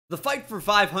The fight for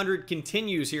 500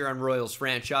 continues here on Royals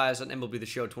franchise on MLB The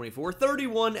Show 24,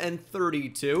 31 and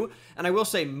 32. And I will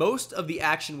say most of the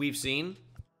action we've seen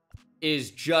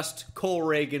is just Cole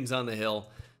Reagans on the hill.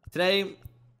 Today,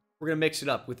 we're going to mix it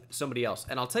up with somebody else.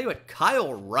 And I'll tell you what,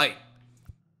 Kyle Wright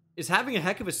is having a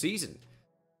heck of a season.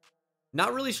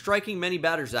 Not really striking many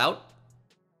batters out,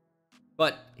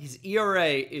 but his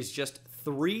ERA is just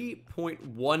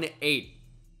 3.18.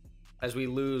 As we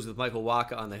lose with Michael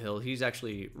Wacha on the hill. He's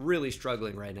actually really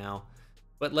struggling right now.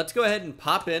 But let's go ahead and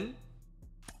pop in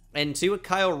and see what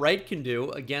Kyle Wright can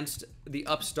do against the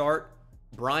upstart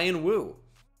Bryan Woo.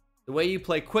 The way you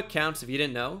play quick counts, if you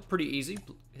didn't know, pretty easy.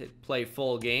 Play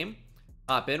full game.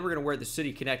 Pop in. We're going to wear the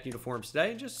City Connect uniforms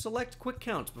today and just select quick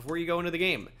counts before you go into the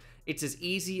game. It's as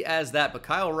easy as that. But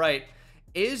Kyle Wright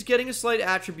is getting a slight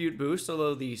attribute boost,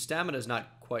 although the stamina is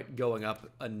not quite going up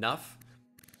enough.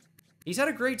 He's had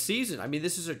a great season. I mean,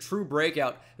 this is a true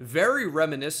breakout. Very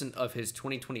reminiscent of his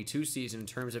 2022 season in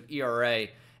terms of ERA.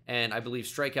 And I believe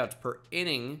strikeouts per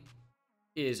inning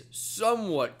is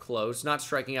somewhat close. Not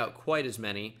striking out quite as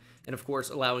many. And, of course,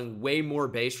 allowing way more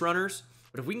base runners.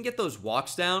 But if we can get those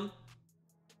walks down,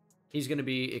 he's going to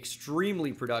be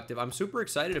extremely productive. I'm super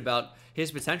excited about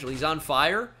his potential. He's on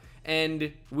fire.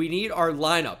 And we need our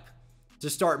lineup to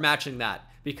start matching that.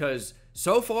 Because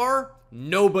so far,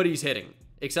 nobody's hitting.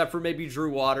 Except for maybe Drew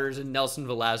Waters and Nelson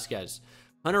Velasquez.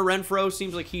 Hunter Renfroe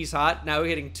seems like he's hot. Now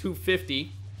hitting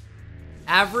 250.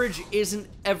 Average isn't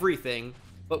everything,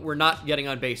 but we're not getting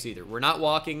on base either. We're not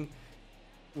walking.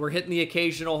 We're hitting the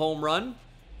occasional home run.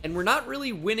 And we're not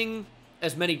really winning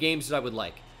as many games as I would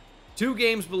like. 2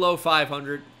 games below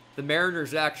 500. The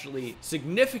Mariners actually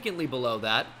significantly below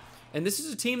that. And this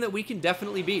is a team that we can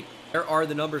definitely beat. There are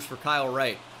the numbers for Kyle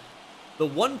Wright. The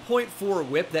 1.4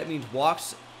 whip, that means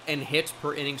walks and hits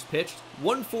per innings pitched.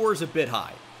 1.4 is a bit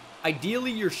high. Ideally,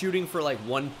 you're shooting for like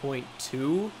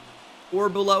 1.2 or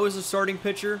below as a starting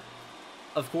pitcher.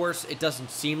 Of course, it doesn't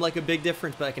seem like a big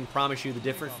difference, but I can promise you the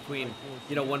difference between,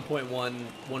 1.1,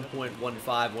 1.15,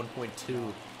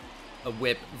 1.2 a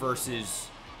whip versus,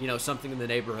 something in the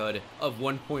neighborhood of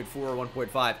 1.4 or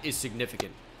 1.5 is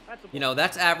significant.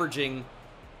 That's averaging,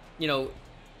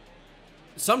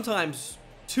 sometimes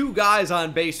 2 guys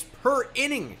on base per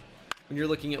inning. When you're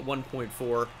looking at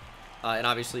 1.4, and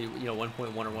obviously, 1.1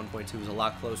 or 1.2 is a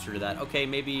lot closer to that. Okay,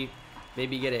 maybe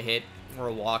get a hit or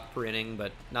a walk per inning,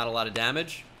 but not a lot of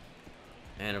damage.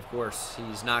 And of course,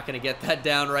 he's not going to get that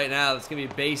down right now. It's going to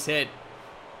be a base hit.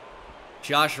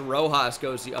 Josh Rojas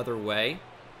goes the other way.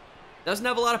 Doesn't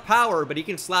have a lot of power, but he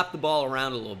can slap the ball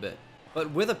around a little bit.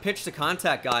 But with a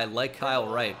pitch-to-contact guy like Kyle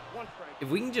Wright, if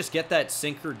we can just get that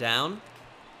sinker down,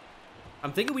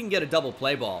 I'm thinking we can get a double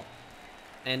play ball.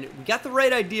 And we got the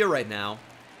right idea right now.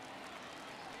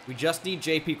 We just need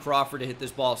J.P. Crawford to hit this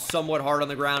ball somewhat hard on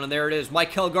the ground. And there it is.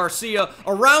 Maikel Garcia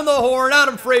around the horn.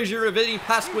 Adam Frazier, Vinny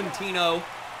Pasquantino.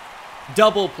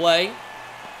 Double play.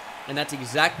 And that's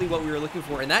exactly what we were looking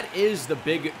for. And that is the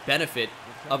big benefit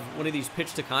of one of these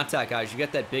pitch-to-contact guys. You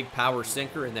get that big power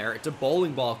sinker in there. It's a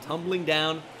bowling ball tumbling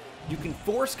down. You can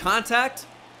force contact,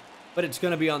 but it's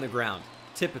going to be on the ground,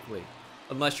 typically.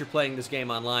 Unless you're playing this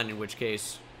game online, in which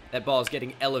case that ball is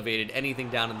getting elevated. Anything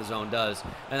down in the zone does.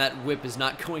 And that whip is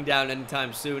not going down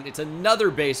anytime soon. It's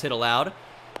another base hit allowed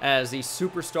as the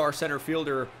superstar center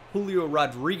fielder Julio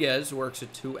Rodriguez works a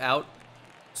 2-out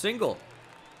single.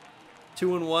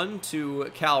 2-1 to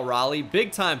Cal Raleigh.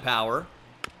 Big time power.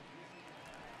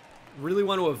 Really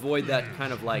want to avoid that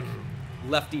kind of like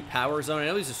lefty power zone. I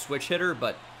know he's a switch hitter,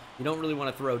 but you don't really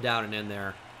want to throw down and in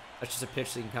there. That's just a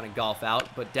pitch that you can kind of golf out.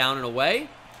 But down and away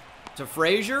to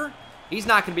Frazier. He's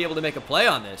not going to be able to make a play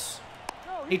on this.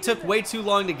 He took way too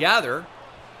long to gather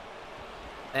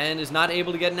and is not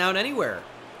able to get an out anywhere.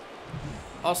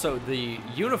 Also, the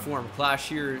uniform clash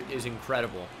here is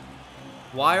incredible.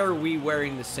 Why are we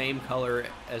wearing the same color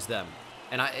as them?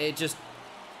 And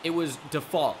it was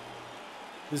default,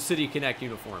 the City Connect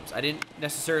uniforms. I didn't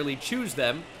necessarily choose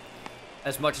them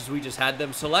as much as we just had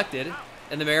them selected.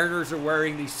 And the Mariners are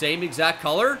wearing the same exact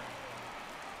color.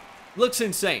 Looks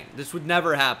insane. This would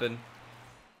never happen.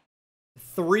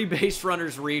 3 base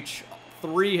runners reach,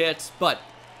 3 hits, but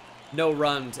no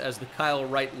runs as the Kyle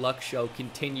Wright luck show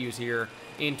continues here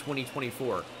in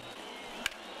 2024.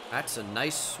 That's a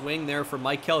nice swing there for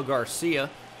Maikel Garcia.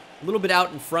 A little bit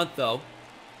out in front, though.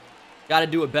 Got to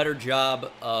do a better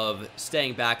job of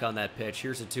staying back on that pitch.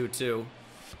 Here's a 2-2.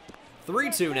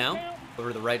 3-2 now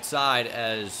over the right side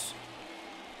as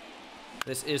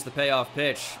this is the payoff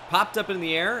pitch. Popped up in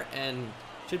the air and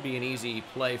should be an easy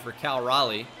play for Cal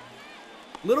Raleigh.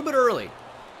 A little bit early.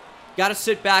 Got to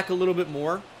sit back a little bit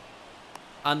more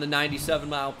on the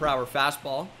 97-mile-per-hour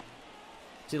fastball.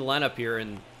 See the lineup here,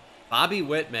 and Bobby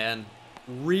Witt, man,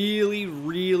 really,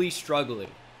 really struggling.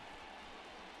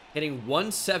 Hitting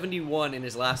 171 in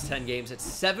his last 10 games. It's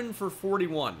 7 for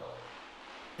 41.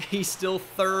 He's still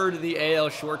third in the AL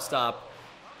shortstop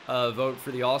vote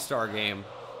for the All-Star game.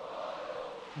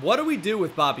 What do we do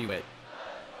with Bobby Witt?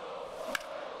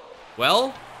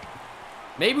 Well,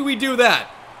 maybe we do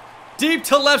that. Deep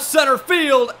to left center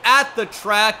field at the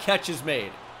track. Catch is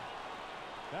made.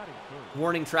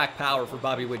 Warning track power for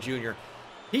Bobby Witt Jr.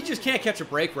 He just can't catch a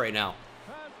break right now.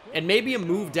 And maybe a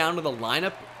move down to the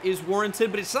lineup is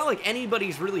warranted, but it's not like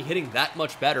anybody's really hitting that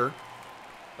much better.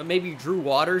 But maybe Drew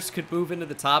Waters could move into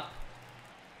the top,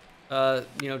 2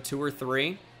 or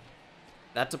 3.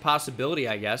 That's a possibility,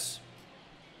 I guess.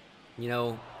 I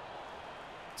don't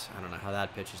know how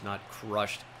that pitch is not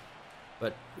crushed.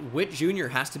 But Witt Jr.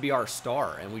 has to be our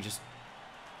star, and we just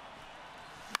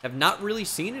have not really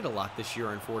seen it a lot this year,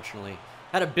 unfortunately.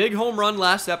 Had a big home run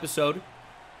last episode,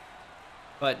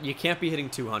 but you can't be hitting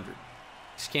 200.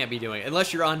 Just can't be doing it.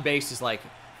 Unless your on base is like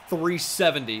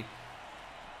 370,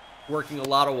 working a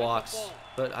lot of walks.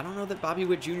 But I don't know that Bobby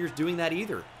Witt Jr. is doing that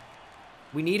either.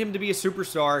 We need him to be a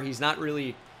superstar. He's not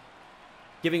really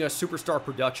giving us superstar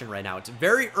production right now. It's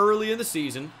very early in the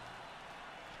season,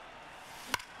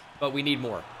 but we need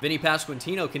more. Vinny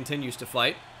Pasquantino continues to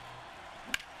fight.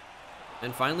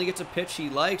 And finally gets a pitch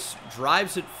he likes.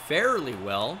 Drives it fairly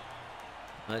well.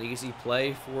 An easy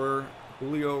play for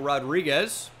Julio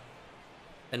Rodriguez.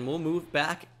 And we'll move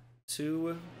back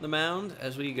to the mound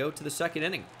as we go to the second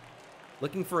inning.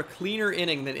 Looking for a cleaner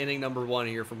inning than inning number 1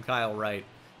 here from Kyle Wright.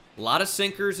 A lot of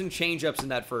sinkers and changeups in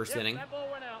that first inning.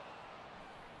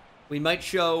 We might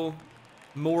show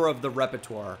more of the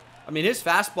repertoire. I mean, his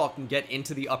fastball can get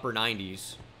into the upper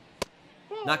 90s.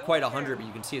 Not quite 100, but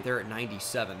you can see it there at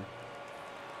 97.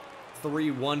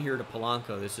 3-1 here to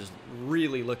Polanco. This is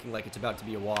really looking like it's about to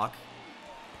be a walk.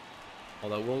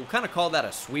 Although we'll kind of call that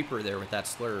a sweeper there with that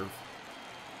slurve.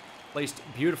 Placed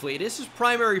beautifully. It is his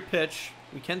primary pitch.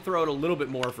 We can throw it a little bit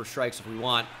more for strikes if we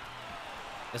want.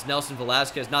 As Nelson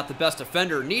Velasquez, not the best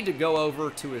offender, need to go over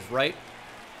to his right.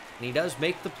 And he does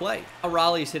make the play.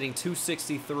 Raleigh's hitting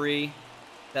 263.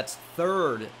 That's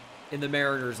third in the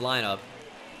Mariners lineup.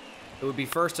 It would be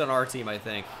first on our team, I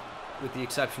think, with the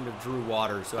exception of Drew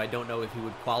Waters. So I don't know if he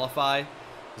would qualify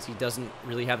because he doesn't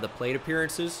really have the plate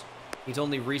appearances. He's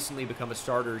only recently become a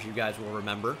starter, as you guys will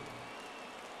remember.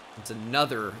 It's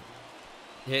another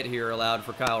hit here allowed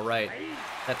for Kyle Wright.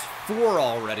 That's 4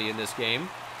 already in this game.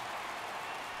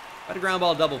 Got a ground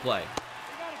ball double play.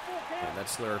 Yeah, that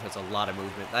slurve has a lot of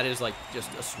movement. That is like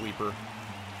just a sweeper.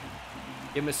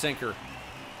 Give him a sinker.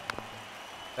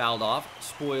 Fouled off.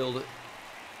 Spoiled.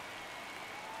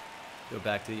 Go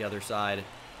back to the other side.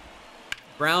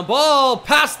 Ground ball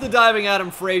past the diving Adam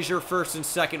Frazier. First and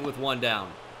second with 1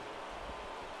 down.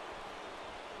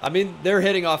 I mean, they're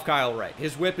hitting off Kyle Wright.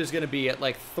 His whip is going to be at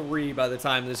like 3 by the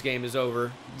time this game is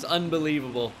over. It's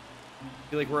unbelievable. I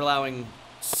feel like we're allowing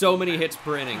so many hits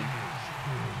per inning.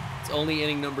 It's only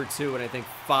inning number 2, and I think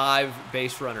 5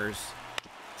 base runners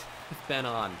have been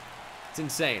on. It's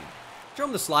insane. Show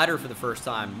him the slider for the first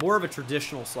time. More of a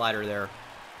traditional slider there.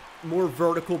 More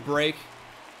vertical break.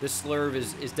 This slurve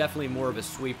is definitely more of a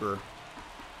sweeper.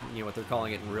 You know what they're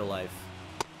calling it in real life.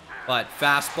 But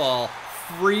fastball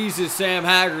freezes Sam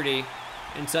Haggerty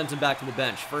and sends him back to the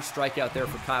bench. First strikeout there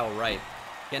for Kyle Wright.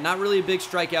 Yeah, not really a big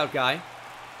strikeout guy,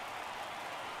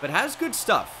 but has good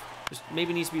stuff. Just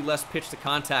maybe needs to be less pitch to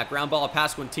contact. Ground ball at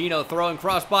Pasquantino, throwing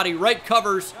crossbody, right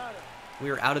covers.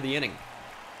 We are out of the inning.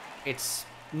 It's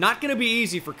not going to be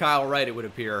easy for Kyle Wright, it would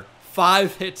appear.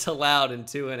 5 hits allowed in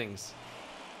 2 innings.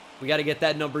 We got to get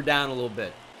that number down a little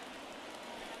bit.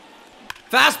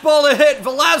 Fastball to hit.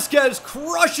 Velasquez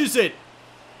crushes it.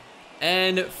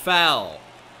 And foul.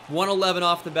 111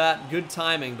 off the bat. Good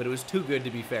timing, but it was too good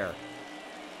to be fair.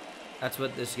 That's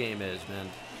what this game is, man.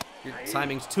 Your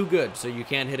timing's too good, so you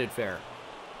can't hit it fair.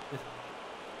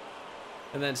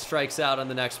 And then strikes out on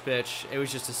the next pitch. It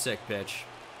was just a sick pitch.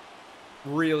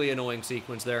 Really annoying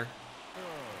sequence there.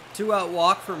 2-out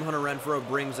walk from Hunter Renfroe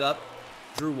brings up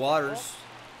Drew Waters,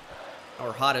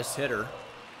 our hottest hitter.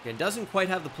 Again, doesn't quite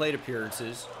have the plate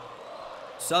appearances.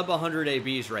 Sub 100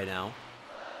 ABs right now.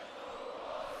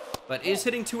 But is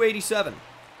hitting 287.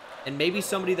 And maybe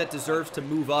somebody that deserves to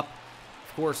move up,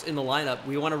 of course, in the lineup.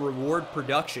 We want to reward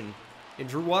production. And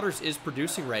Drew Waters is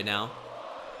producing right now.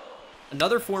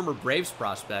 Another former Braves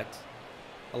prospect,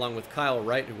 along with Kyle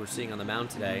Wright, who we're seeing on the mound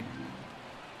today.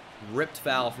 Ripped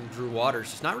foul from Drew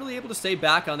Waters. Just not really able to stay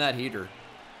back on that heater.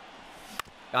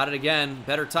 Got it again.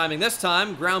 Better timing this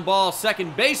time. Ground ball,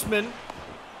 second baseman.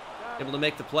 Able to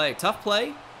make the play. Tough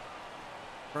play.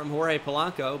 from Jorge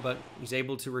Polanco, but he's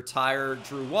able to retire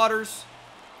Drew Waters,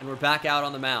 and we're back out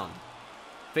on the mound.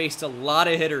 Faced a lot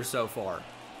of hitters so far.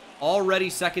 Already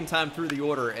second time through the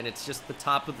order, and it's just the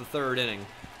top of the third inning.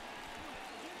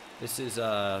 This is,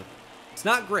 it's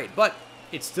not great, but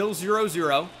it's still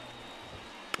 0-0.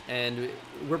 And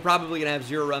we're probably going to have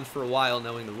 0 runs for a while,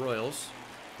 knowing the Royals.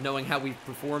 Knowing how we've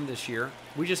performed this year.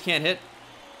 We just can't hit.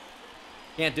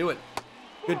 Can't do it.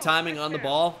 Good timing on the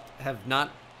ball. Have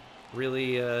not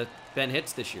really been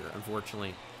hits this year,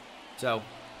 unfortunately. So,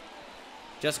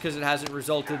 just because it hasn't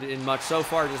resulted in much so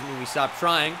far doesn't mean we stop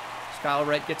trying. Kyle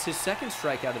Wright gets his second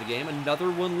strikeout of the game. Another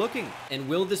one looking. And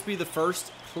will this be the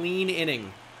first clean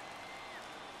inning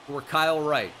for Kyle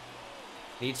Wright?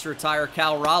 Needs to retire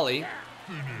Cal Raleigh.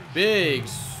 Big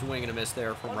swing and a miss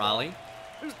there from Raleigh.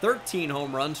 13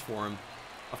 home runs for him.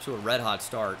 Off to a red-hot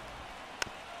start.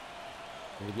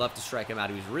 We'd love to strike him out.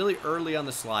 He was really early on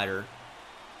the slider.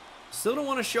 Still don't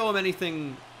want to show him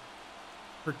anything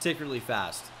particularly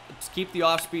fast. Let's keep the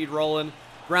off-speed rolling.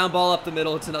 Ground ball up the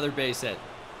middle. It's another base hit.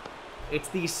 It's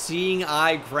these seeing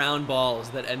eye ground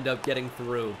balls that end up getting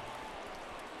through.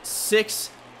 6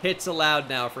 hits allowed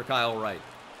now for Kyle Wright.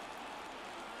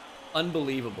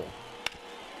 Unbelievable.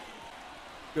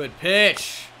 Good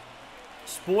pitch.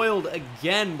 Spoiled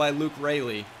again by Luke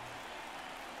Raley.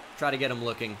 Try to get him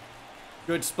looking.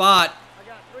 Good spot. I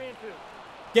got 3 and 2.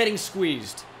 Getting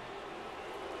squeezed.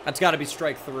 That's got to be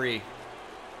strike 3.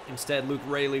 Instead, Luke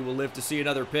Raley will live to see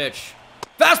another pitch.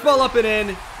 Fastball up and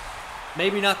in.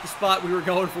 Maybe not the spot we were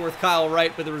going for with Kyle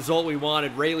Wright, but the result we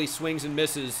wanted. Raley swings and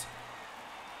misses.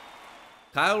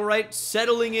 Kyle Wright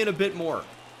settling in a bit more.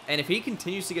 And if he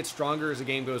continues to get stronger as the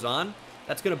game goes on,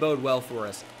 that's going to bode well for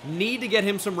us. Need to get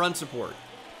him some run support.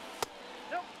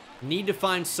 Need to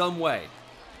find some way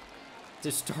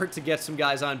to start to get some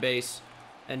guys on base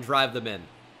and drive them in.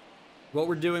 What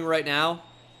we're doing right now,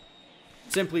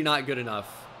 simply not good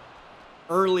enough.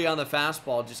 Early on the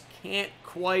fastball, just can't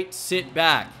quite sit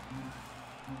back.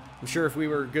 I'm sure if we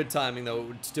were good timing, though, it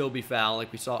would still be foul,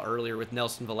 like we saw earlier with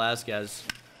Nelson Velasquez.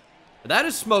 But that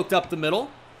is smoked up the middle.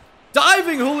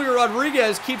 Diving Julio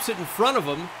Rodriguez keeps it in front of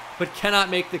him, but cannot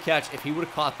make the catch. If he would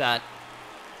have caught that,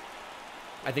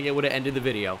 I think it would have ended the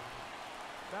video.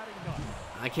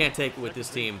 I can't take it with this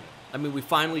team. I mean, we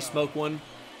finally smoke one.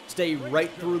 Stay right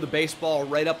through the baseball,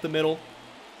 right up the middle.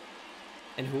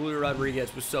 And Julio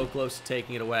Rodriguez was so close to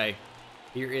taking it away.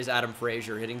 Here is Adam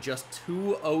Frazier hitting just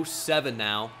 .207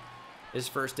 now. His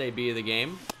first debut of the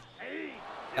game.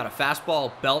 Got a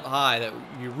fastball belt high that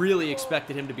you really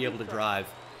expected him to be able to drive.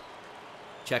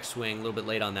 Check swing, a little bit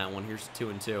late on that one. Here's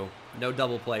 2-2. No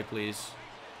double play, please.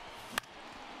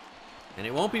 And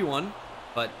it won't be one,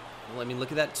 but, well, I mean,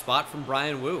 look at that spot from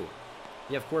Brian Wu.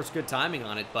 Yeah, of course, good timing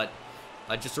on it, but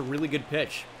just a really good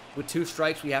pitch. With 2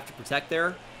 strikes, we have to protect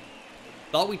there.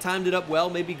 Thought we timed it up well,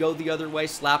 maybe go the other way,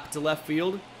 slap it to left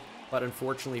field, but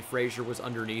unfortunately, Frazier was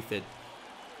underneath it.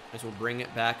 As we'll bring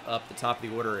it back up the top of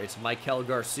the order, it's Michael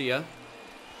Garcia.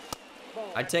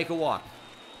 I'd take a walk.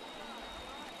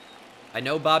 I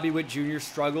know Bobby Witt Jr.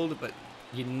 struggled, but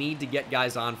you need to get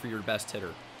guys on for your best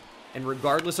hitter. And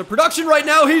regardless of production right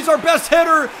now, he's our best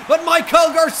hitter, but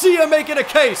Michael Garcia making a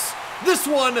case. This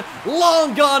one,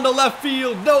 long gone to left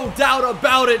field, no doubt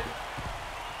about it.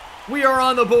 We are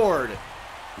on the board.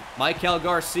 Michael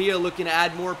Garcia looking to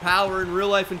add more power in real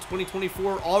life in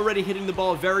 2024. Already hitting the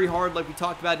ball very hard like we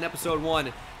talked about in episode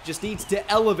 1. Just needs to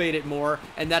elevate it more,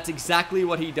 and that's exactly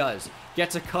what he does.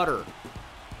 Gets a cutter.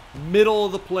 Middle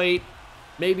of the plate.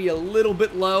 Maybe a little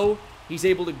bit low. He's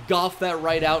able to golf that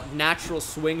right out. Natural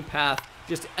swing path.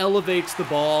 Just elevates the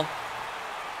ball.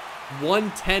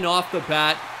 110 off the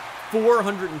bat.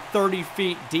 430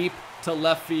 feet deep to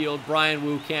left field. Brian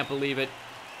Wu can't believe it.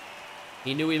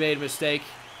 He knew he made a mistake.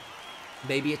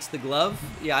 Maybe it's the glove?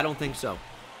 Yeah, I don't think so.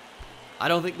 I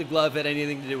don't think the glove had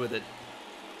anything to do with it.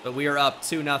 But we are up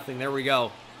 2-0. There we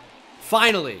go.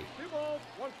 Finally,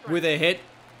 with a hit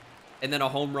and then a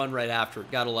home run right after it.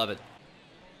 Gotta love it.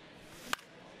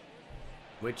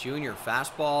 Witt Jr.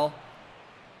 fastball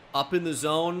up in the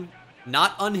zone.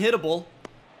 Not unhittable,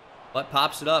 but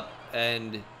pops it up.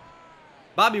 And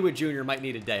Bobby Witt Jr. might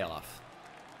need a day off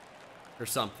or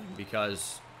something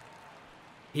because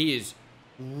he is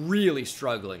really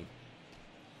struggling.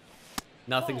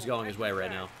 Nothing's going his way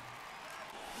right now.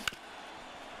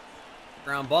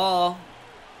 Ground ball.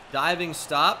 Diving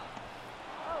stop.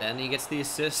 And he gets the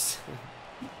assist.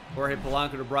 Jorge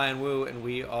Polanco to Brian Wu, and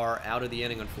we are out of the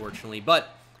inning, unfortunately.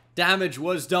 But damage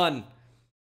was done.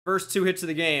 First 2 hits of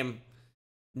the game.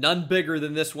 None bigger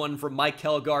than this one from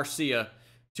Michael Garcia.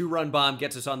 2-run bomb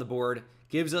gets us on the board.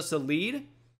 Gives us a lead,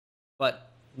 but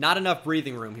Not enough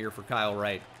breathing room here for Kyle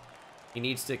Wright. He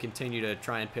needs to continue to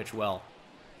try and pitch well.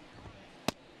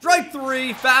 Strike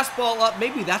 3, fastball up.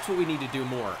 Maybe that's what we need to do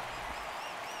more.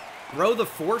 Throw the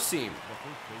four-seam.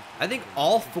 I think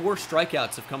all 4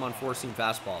 strikeouts have come on four-seam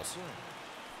fastballs.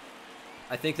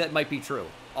 I think that might be true.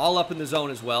 All up in the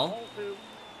zone as well.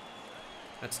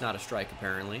 That's not a strike,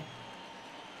 apparently.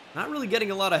 Not really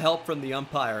getting a lot of help from the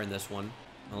umpire in this one.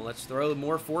 Well, let's throw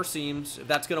more four-seams, if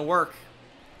that's going to work.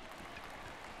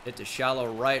 Hit to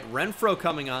shallow right. Renfroe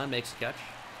coming on, makes a catch.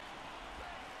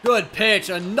 Good pitch.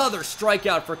 Another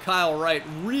strikeout for Kyle Wright.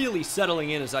 Really settling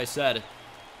in, as I said.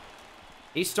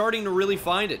 He's starting to really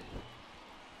find it.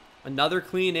 Another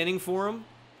clean inning for him.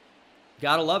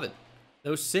 Gotta love it.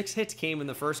 Those 6 hits came in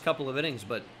the first couple of innings,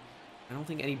 but I don't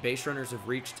think any base runners have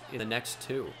reached in the next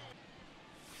 2.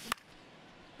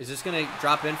 Is this going to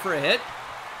drop in for a hit?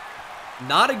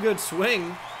 Not a good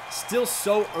swing. Still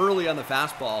so early on the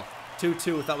fastball.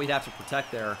 2-2. Thought we'd have to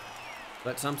protect there.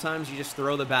 But sometimes you just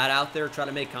throw the bat out there, try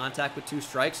to make contact with 2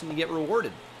 strikes, and you get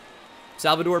rewarded.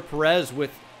 Salvador Perez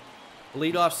with a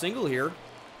leadoff single here.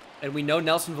 And we know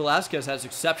Nelson Velasquez has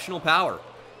exceptional power.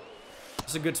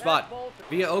 It's a good spot.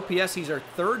 Via OPS, he's our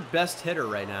 3rd best hitter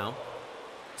right now.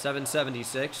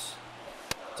 776.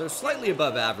 So slightly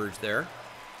above average there.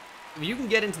 If you can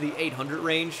get into the 800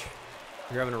 range,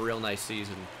 you're having a real nice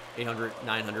season. 800,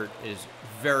 900 is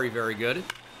very, very good.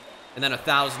 And then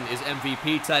 1,000 is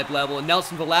MVP type level. And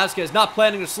Nelson Velasquez not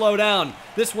planning to slow down.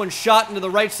 This one shot into the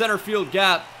right center field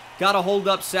gap. Got to hold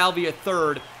up Salvi at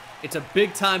 3rd. It's a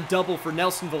big time double for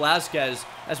Nelson Velasquez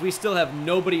as we still have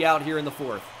nobody out here in the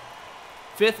 4th.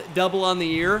 5th double on the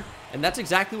year. And that's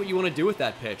exactly what you want to do with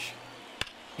that pitch.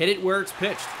 Hit it where it's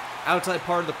pitched. Outside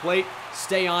part of the plate.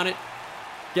 Stay on it.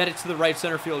 Get it to the right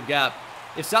center field gap.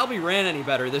 If Salvi ran any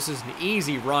better, this is an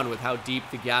easy run with how deep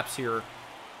the gaps here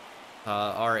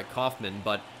are at Kauffman,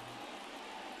 but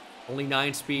only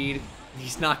 9 speed.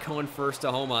 He's not going first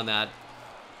to home on that.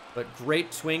 But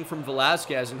great swing from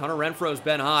Velasquez, and Hunter Renfroe's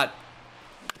been hot.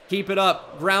 Keep it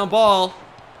up. Ground ball.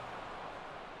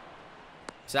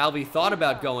 Salvi thought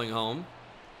about going home.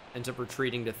 Ends up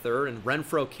retreating to 3rd, and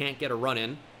Renfroe can't get a run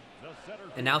in.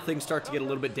 And now things start to get a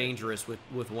little bit dangerous with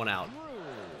 1 out.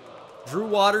 Drew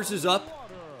Waters is up.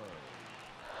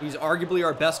 He's arguably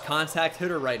our best contact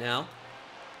hitter right now.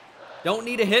 Don't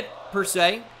need a hit, per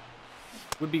se.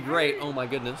 Would be great. Oh, my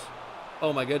goodness.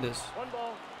 Oh, my goodness.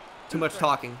 Too much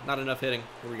talking. Not enough hitting.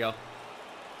 Here we go.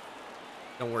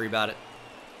 Don't worry about it.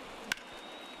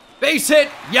 Base hit.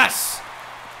 Yes.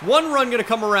 1 run going to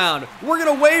come around. We're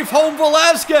going to wave home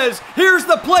Velasquez. Here's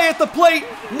the play at the plate.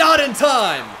 Not in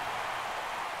time.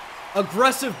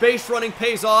 Aggressive base running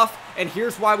pays off, and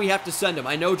here's why we have to send him.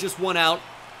 I know just 1 out.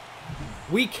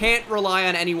 We can't rely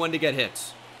on anyone to get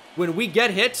hits. When we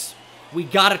get hits, we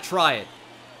gotta try it.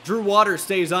 Drew Waters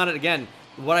stays on it again.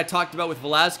 What I talked about with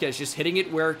Velasquez, just hitting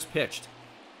it where it's pitched.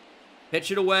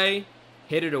 Pitch it away,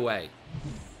 hit it away.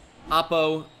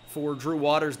 Oppo for Drew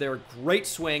Waters there. Great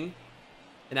swing.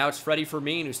 And now it's Freddie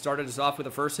Fermin, who started us off with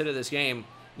the first hit of this game.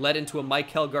 Led into a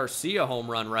Michael Garcia home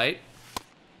run, right?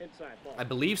 I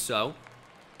believe so.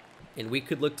 And we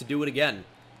could look to do it again.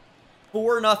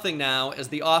 4-0 now as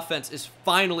the offense is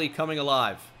finally coming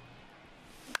alive.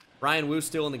 Brian Wu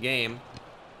still in the game.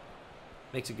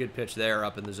 Makes a good pitch there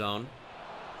up in the zone.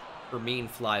 Fermin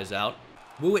flies out.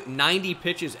 Wu at 90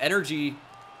 pitches. Energy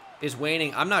is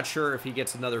waning. I'm not sure if he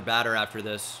gets another batter after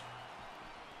this.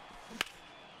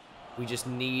 We just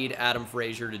need Adam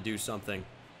Frazier to do something.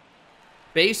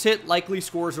 Base hit likely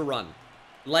scores a run.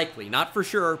 Likely. Not for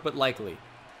sure, but likely.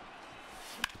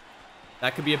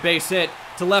 That could be a base hit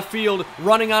to left field.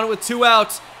 Running on it with 2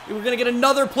 outs. We're going to get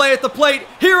another play at the plate.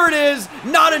 Here it is.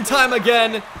 Not in time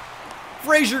again.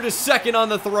 Frazier to 2nd on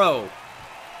the throw.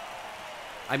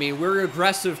 I mean, we're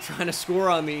aggressive trying to score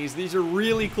on these. These are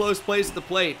really close plays at the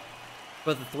plate.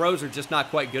 But the throws are just not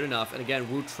quite good enough. And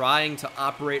again, Wu trying to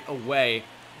operate away.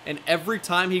 And every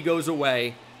time he goes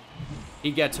away,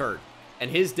 he gets hurt. And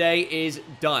his day is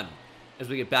done as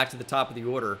we get back to the top of the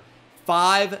order.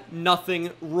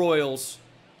 5-0 Royals.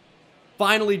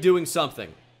 Finally doing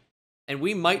something. And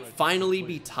we might finally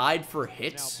be tied for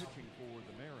hits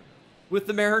with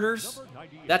the Mariners.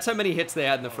 That's how many hits they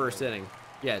had in the first inning.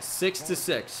 Yeah,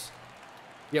 6-6.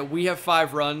 Yeah, we have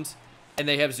 5 runs, and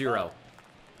they have 0.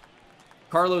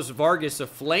 Carlos Vargas, a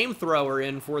flamethrower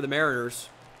in for the Mariners.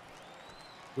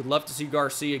 Would love to see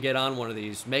Garcia get on one of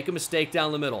these. Make a mistake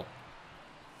down the middle.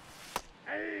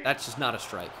 That's just not a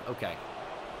strike. Okay.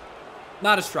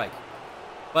 Not a strike.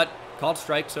 But called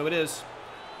strike, so it is.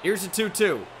 Here's a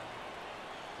 2-2.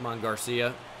 Come on,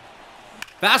 Garcia.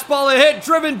 Fastball a hit,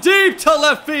 driven deep to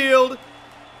left field.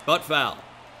 But foul.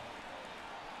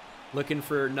 Looking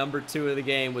for number 2 of the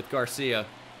game with Garcia.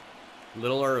 A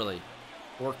little early.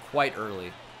 Or quite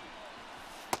early.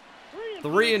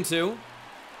 3-2.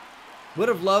 Would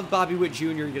have loved Bobby Witt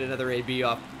Jr. to get another AB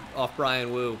off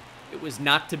Brian Wu. It was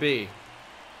not to be.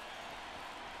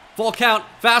 Full count.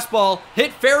 Fastball.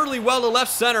 Hit fairly well to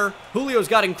left center. Julio's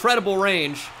got incredible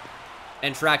range.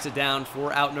 And tracks it down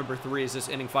for out number 3 as this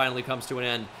inning finally comes to an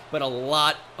end. But a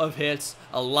lot of hits.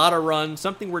 A lot of runs.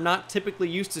 Something we're not typically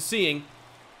used to seeing.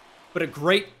 But a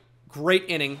great, great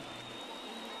inning.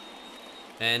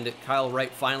 And Kyle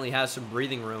Wright finally has some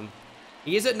breathing room.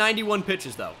 He is at 91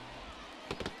 pitches, though.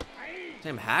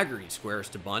 Sam Haggerty squares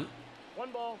to bunt.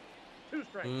 1 ball, 2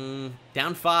 strikes.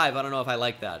 Down 5. I don't know if I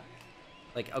like that.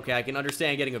 Like, okay, I can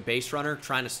understand getting a base runner,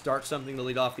 trying to start something to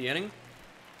lead off the inning.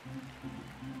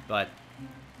 But,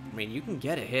 I mean, you can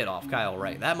get a hit off Kyle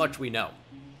Wright. That much we know.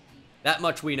 That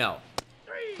much we know.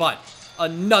 But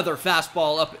another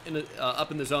fastball up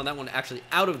in the zone. That one actually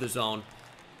out of the zone.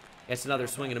 It's another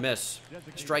swing and a miss.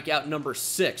 Strikeout number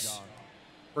 6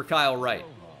 for Kyle Wright.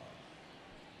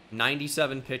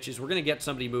 97 pitches. We're going to get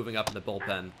somebody moving up in the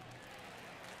bullpen.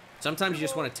 Sometimes you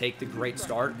just want to take the great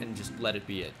start and just let it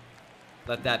be it.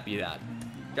 Let that be that.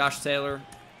 Josh Taylor,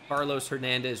 Carlos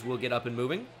Hernandez will get up and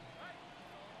moving.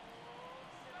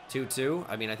 2-2.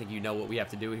 I mean, I think you know what we have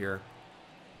to do here.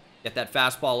 Get that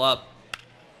fastball up.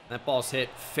 That ball's hit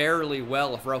fairly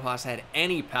well. If Rojas had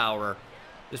any power,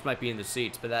 this might be in the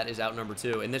seats, but that is out number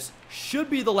 2. And this should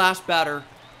be the last batter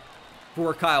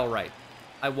for Kyle Wright.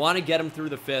 I want to get him through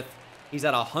the 5th. He's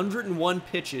at 101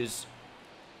 pitches.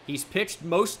 He's pitched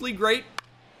mostly great,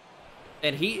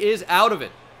 and he is out of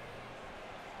it.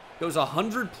 Goes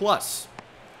 100 plus.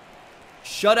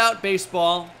 Shutout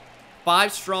baseball.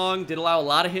 5 strong. Did allow a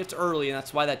lot of hits early, and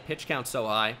that's why that pitch count's so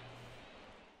high.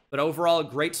 But overall, a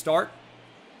great start.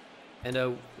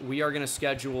 And we are going to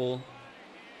schedule...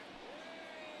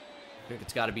 I think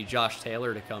it's got to be Josh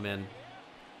Taylor to come in.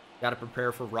 Got to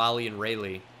prepare for Raleigh and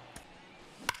Rayleigh.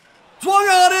 Swung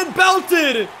on and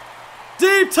belted!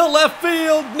 Deep to left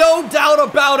field. No doubt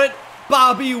about it.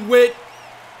 Bobby Witt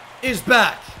is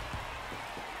back.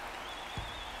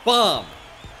 Bomb.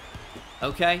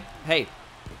 Okay. Hey.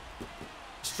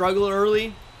 Struggle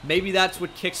early. Maybe that's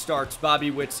what kickstarts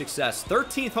Bobby Witt's success.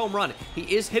 13th home run. He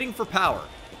is hitting for power.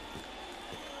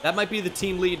 That might be the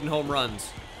team lead in home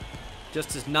runs.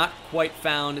 Just has not quite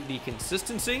found the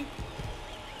consistency.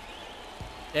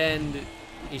 And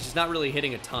he's just not really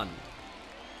hitting a ton.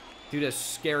 Dude has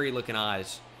scary looking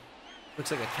eyes.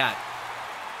 Looks like a cat.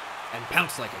 And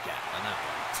pounced like a cat on that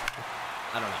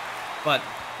one. I don't know. But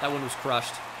that one was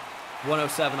crushed.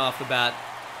 107 off the bat.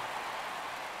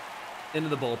 Into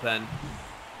the bullpen.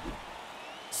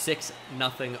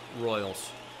 6-0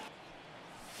 Royals.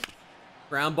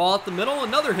 Ground ball at the middle.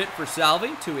 Another hit for Salvi.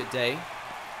 2-hit day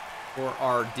for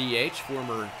our DH,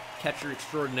 former catcher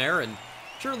extraordinaire, and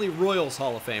surely Royals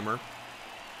Hall of Famer.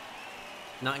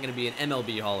 Not going to be an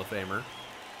MLB Hall of Famer,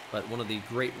 but one of the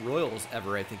great Royals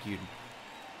ever, I think you'd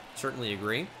certainly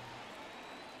agree.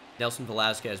 Nelson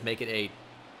Velasquez, make it 8.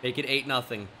 Make it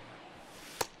 8-0.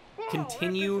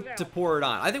 Continue to pour it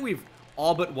on. I think we've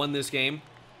all but won this game.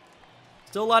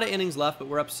 Still a lot of innings left, but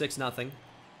we're up 6-0.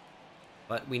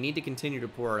 But we need to continue to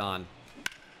pour it on.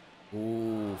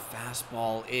 Ooh,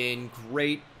 fastball in.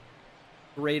 Great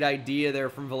idea there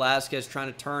from Velasquez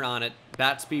trying to turn on it.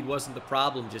 Bat speed wasn't the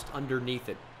problem, just underneath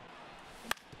it.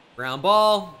 Ground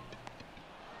ball.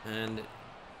 And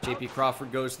J.P.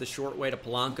 Crawford goes the short way to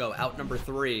Polanco, out number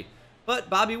 3. But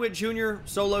Bobby Witt Jr.,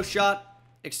 solo shot,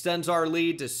 extends our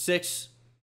lead to 6.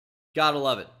 Gotta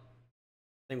love it.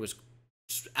 Thing was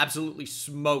absolutely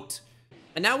smoked.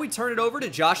 And now we turn it over to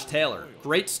Josh Taylor.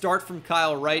 Great start from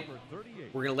Kyle Wright.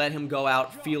 We're going to let him go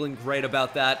out feeling great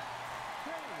about that.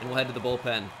 And we'll head to the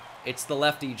bullpen. It's the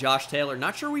lefty, Josh Taylor.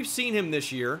 Not sure we've seen him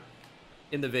this year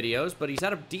in the videos, but he's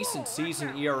had a decent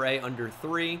season, ERA under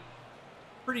 3.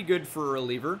 Pretty good for a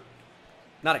reliever.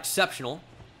 Not exceptional.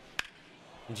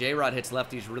 And J-Rod hits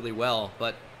lefties really well,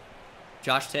 but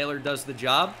Josh Taylor does the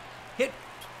job. Hit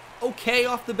okay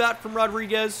off the bat from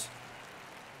Rodriguez,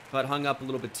 but hung up a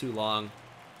little bit too long.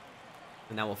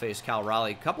 And now we'll face Cal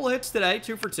Raleigh. Couple of hits today,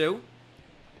 2 for 2.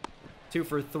 2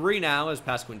 for 3 now as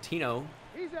Pasquantino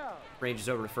ranges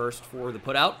over to first for the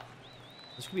putout.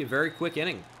 This could be a very quick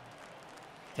inning.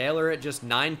 Taylor at just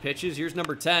 9 pitches. Here's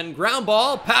number 10. Ground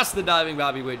ball past the diving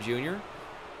Bobby Witt Jr.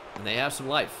 And they have some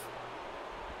life.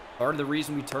 Part of the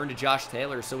reason we turned to Josh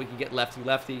Taylor is so we can get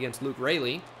lefty-lefty against Luke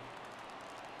Rayleigh.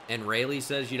 And Rayleigh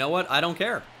says, you know what? I don't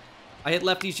care. I hit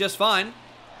lefties just fine.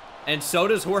 And so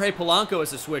does Jorge Polanco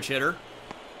as a switch hitter.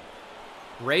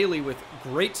 Rayleigh with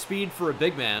great speed for a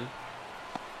big man.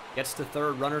 Gets to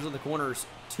third. Runners on the corners.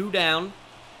 2 down.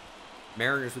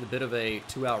 Mariners with a bit of a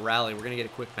 2-out rally. We're going to get a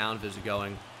quick mound visit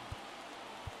going.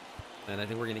 And I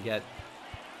think we're going to get,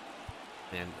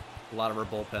 man, a lot of our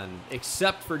bullpen,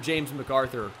 except for James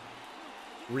MacArthur,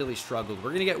 really struggled. We're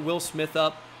going to get Will Smith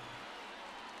up.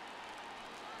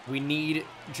 We need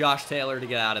Josh Taylor to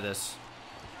get out of this.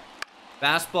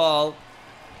 Fastball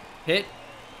hit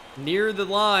near the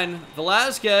line.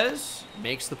 Velazquez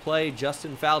makes the play just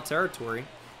in foul territory.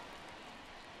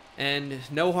 And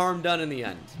no harm done in the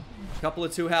end. A couple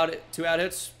of two-out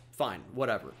hits, fine,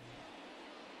 whatever.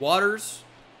 Waters,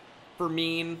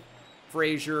 Fermin,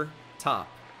 Frazier, Top.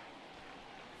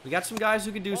 We got some guys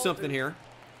who can do something here.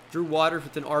 Drew Waters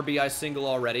with an RBI single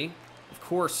already. Of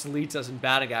course, leads us in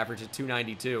batting average at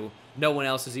 292. No one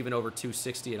else is even over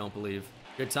 260, I don't believe.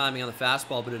 Good timing on the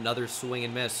fastball, but another swing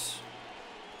and miss.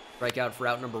 Strikeout for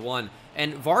out number 1.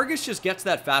 And Vargas just gets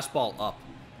that fastball up.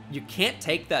 You can't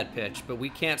take that pitch, but we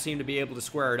can't seem to be able to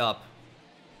square it up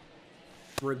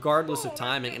regardless of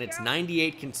timing. And it's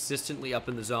 98 consistently up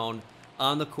in the zone,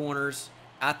 on the corners,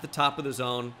 at the top of the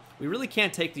zone. We really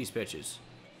can't take these pitches.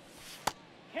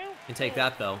 And take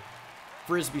that, though.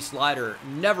 Frisbee slider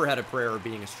never had a prayer of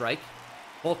being a strike.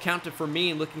 Full counted for me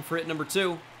and looking for hit number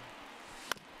 2.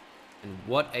 And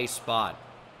what a spot.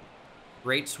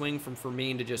 Great swing from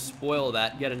Fermin to just spoil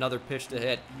that, get another pitch to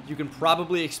hit. You can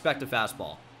probably expect a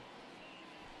fastball.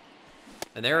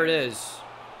 And there it is.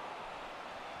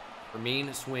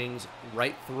 Fermin swings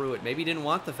right through it. Maybe he didn't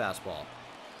want the fastball.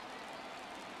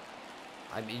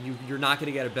 I mean, you're not going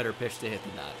to get a better pitch to hit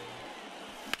than that.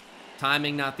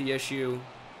 Timing, not the issue.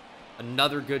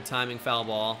 Another good timing foul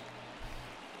ball.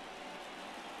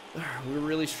 We're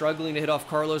really struggling to hit off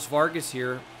Carlos Vargas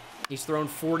here. He's thrown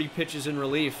 40 pitches in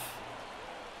relief.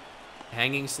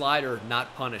 Hanging slider,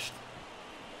 not punished.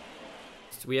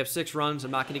 So we have 6 runs.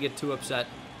 I'm not going to get too upset.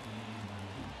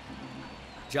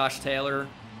 Josh Taylor.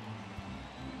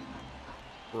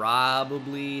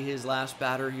 Probably his last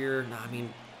batter here. No, I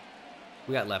mean,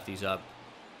 we got lefties up.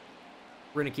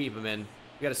 We're going to keep him in.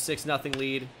 We got a 6-0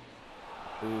 lead.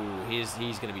 Ooh, he's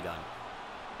going to be done.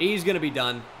 He's going to be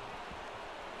done.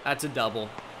 That's a double.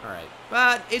 All right.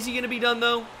 But is he going to be done,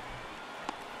 though?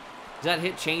 Does that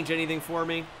hit change anything for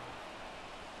me?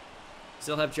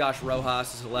 Still have Josh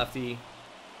Rojas as a lefty.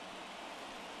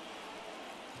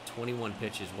 21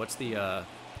 pitches. What's the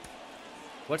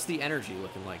energy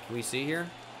looking like? Can we see here?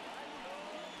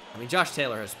 I mean, Josh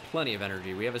Taylor has plenty of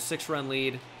energy. We have a 6-run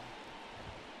lead.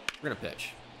 We're going to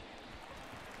pitch.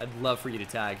 I'd love for you to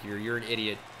tag here. You're an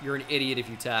idiot. You're an idiot if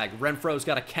you tag. Renfro's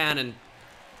got a cannon.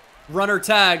 Runner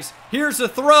tags. Here's a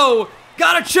throw.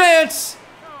 Got a chance.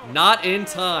 Not in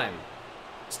time.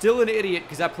 Still an idiot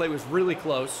because that play was really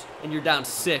close. And you're down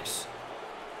 6.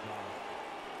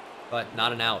 But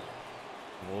not an out.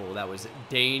 Whoa, that was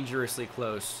dangerously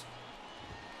close.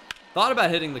 Thought about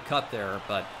hitting the cut there,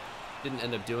 but didn't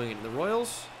end up doing it. And the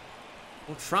Royals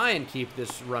will try and keep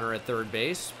this runner at third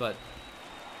base, but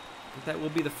I think that will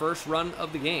be the first run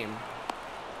of the game.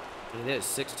 And it is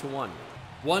 6-1.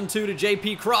 1-2 to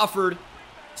J.P. Crawford.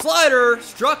 Slider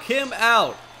struck him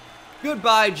out.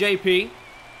 Goodbye, J.P.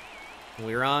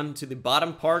 We're on to the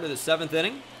bottom part of the 7th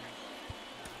inning.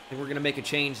 I think we're going to make a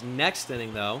change next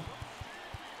inning, though.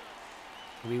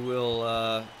 We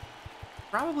will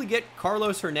probably get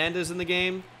Carlos Hernandez in the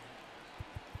game.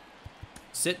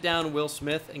 Sit down Will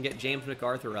Smith and get James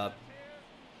MacArthur up.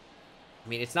 I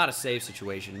mean, it's not a save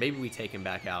situation. Maybe we take him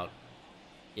back out.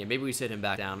 Yeah, maybe we sit him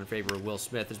back down in favor of Will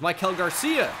Smith. There's Michael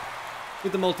Garcia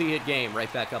with the multi-hit game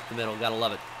right back up the middle. Gotta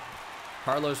love it.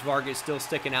 Carlos Vargas still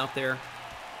sticking out there.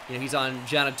 You know, he's on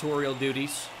janitorial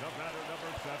duties.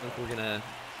 I think we're going to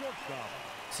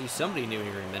see somebody new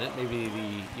here in a minute. Maybe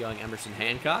the young Emerson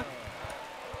Hancock.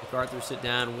 MacArthur sit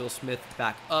down. Will Smith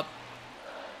back up.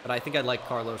 But I think I'd like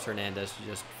Carlos Hernandez to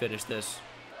just finish this.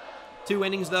 2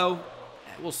 innings, though.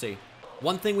 We'll see.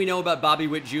 One thing we know about Bobby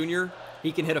Witt Jr.,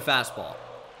 he can hit a fastball.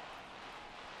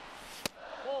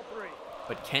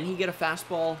 But can he get a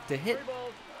fastball to hit?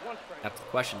 That's the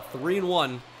question.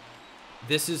 3-1.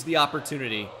 This is the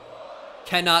opportunity.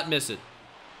 Cannot miss it.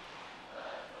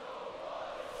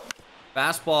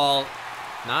 Fastball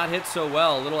not hit so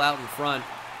well. A little out in front.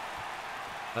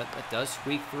 But that does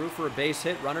squeak through for a base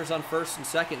hit. Runners on first and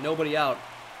second. Nobody out.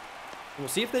 We'll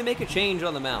see if they make a change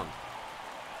on the mound.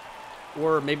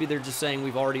 Or maybe they're just saying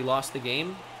we've already lost the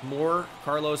game. More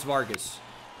Carlos Vargas.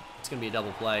 It's going to be a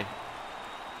double play.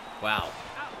 Wow.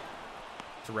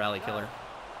 It's a rally killer.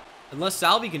 Unless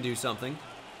Salvi can do something.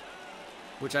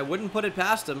 Which I wouldn't put it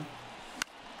past him.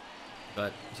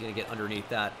 But he's going to get underneath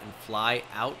that and fly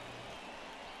out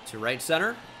to right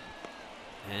center.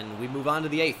 And we move on to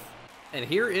the 8th. And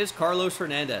here is Carlos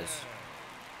Hernandez.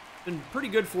 Been pretty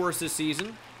good for us this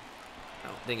season.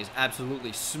 That thing is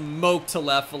absolutely smoked to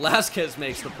left. Velasquez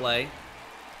makes the play.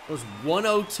 It was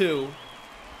 102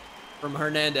 from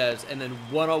Hernandez, and then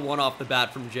 101 off the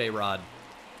bat from J-Rod.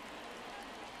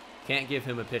 Can't give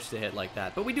him a pitch to hit like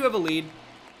that. But we do have a lead.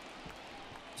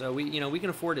 So we can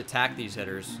afford to attack these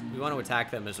hitters. We want to attack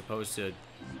them as opposed to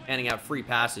handing out free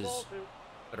passes.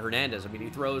 But Hernandez, I mean, he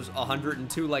throws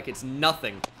 102 like it's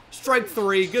nothing. Strike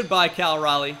 3. Goodbye, Cal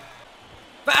Raleigh.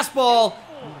 Fastball.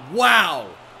 Wow.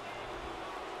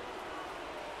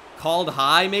 Called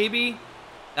high, maybe?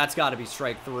 That's got to be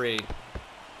strike 3.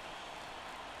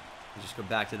 Just go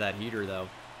back to that heater, though.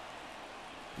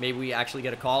 Maybe we actually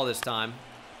get a call this time.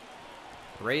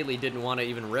 Rayleigh didn't want to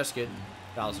even risk it.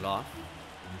 Fouls it off.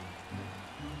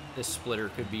 This splitter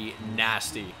could be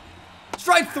nasty.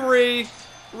 Strike 3.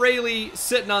 Rayleigh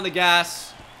sitting on the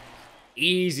gas.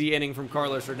 Easy inning from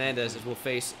Carlos Hernandez as we'll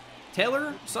face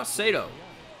Taylor Saucedo.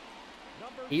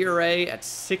 ERA at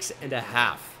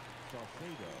 6.5.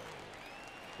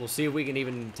 We'll see if we can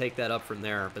even take that up from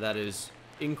there, but that is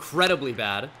incredibly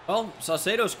bad. Well,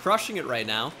 Saucedo's crushing it right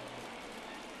now.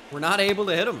 We're not able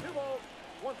to hit him.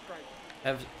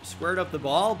 Have squared up the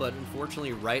ball, but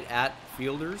unfortunately right at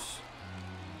fielders.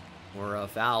 Or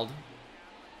fouled.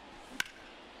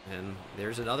 And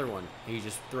there's another one. He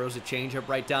just throws a changeup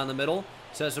right down the middle,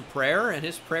 says a prayer, and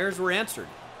his prayers were answered.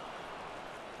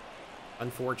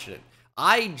 Unfortunate.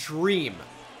 I dream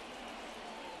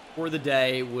for the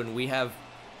day when we have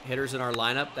hitters in our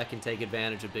lineup that can take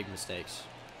advantage of big mistakes.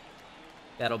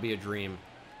 That'll be a dream.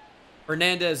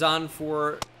 Hernandez on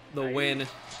for the win.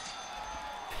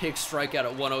 Big strikeout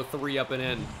at 103 up and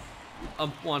in.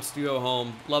 Wants to go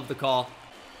home. Love the call.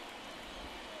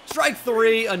 Strike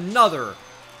 3. Another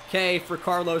K for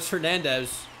Carlos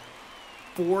Hernandez.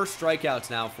 4 strikeouts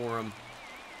now for him.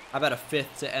 How about a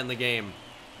 5th to end the game?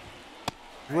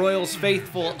 Royals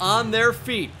faithful on their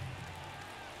feet.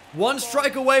 1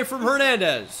 strike away from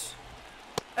Hernandez.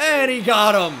 And he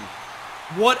got him.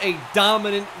 What a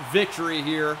dominant victory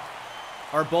here.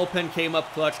 Our bullpen came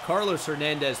up clutch. Carlos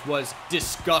Hernandez was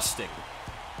disgusting.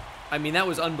 I mean, that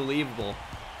was unbelievable.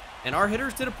 And our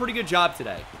hitters did a pretty good job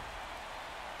today.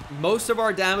 Most of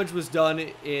our damage was done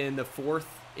in the 4th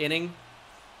inning.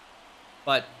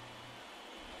 But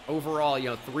overall,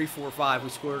 3, 4, 5, we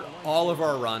scored all of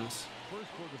our runs.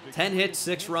 10 hits,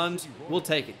 6 runs. We'll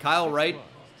take it. Kyle Wright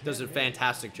does a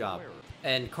fantastic job.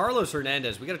 And Carlos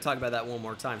Hernandez, we got to talk about that one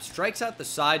more time. Strikes out the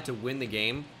side to win the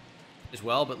game as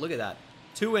well, but look at that.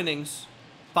 2 innings,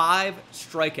 5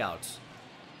 strikeouts.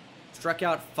 Struck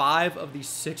out 5 of the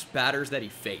 6 batters that he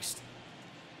faced.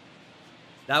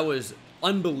 That was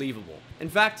unbelievable. In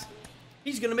fact,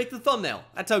 he's going to make the thumbnail.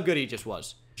 That's how good he just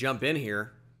was. Jump in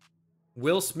here.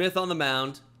 Will Smith on the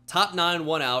mound. Top 9,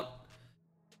 1 out.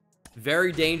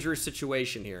 Very dangerous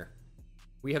situation here.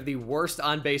 We have the worst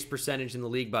on-base percentage in the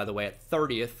league, by the way, at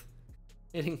 30th.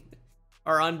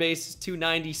 Our on-base is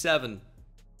 297.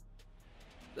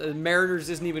 The Mariners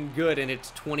isn't even good, and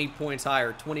it's 20 points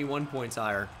higher, 21 points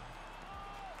higher.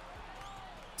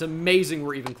 It's amazing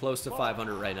we're even close to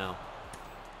 500 right now.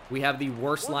 We have the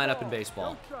worst lineup in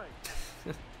baseball.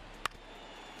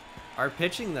 Our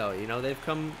pitching, though, they've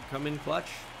come in clutch.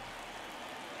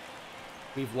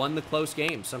 We've won the close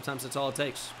games. Sometimes that's all it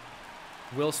takes.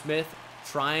 Will Smith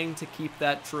trying to keep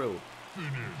that true.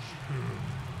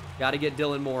 Got to get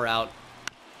Dylan Moore out.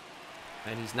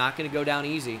 And he's not going to go down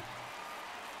easy.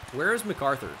 Where is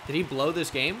MacArthur? Did he blow this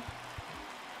game?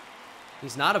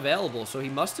 He's not available, so he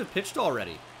must have pitched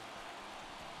already.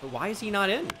 But why is he not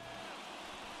in?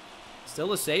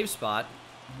 Still a save spot.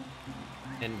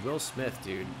 And Will Smith,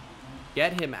 dude.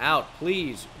 Get him out,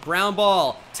 please. Ground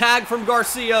ball. Tag from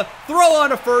Garcia. Throw on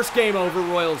to first. Game over.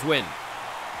 Royals win.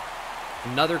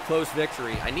 Another close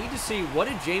victory. I need to see, what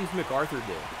did James MacArthur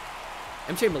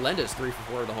do? MJ Melendez 3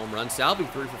 for 4 of the home run. Salvi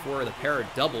 3 for 4 of the pair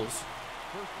of doubles.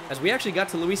 As we actually got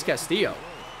to Luis Castillo.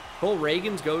 Cole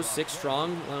Reagans goes 6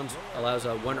 strong. Allows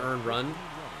a 1 earned run.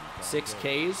 6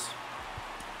 Ks.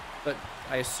 But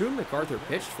I assume MacArthur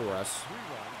pitched for us.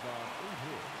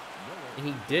 And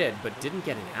he did, but didn't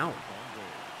get an out.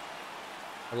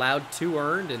 Allowed 2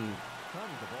 earned and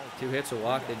 2 hits, a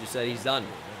walk. They just said he's done.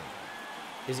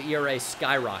 His ERA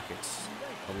skyrockets.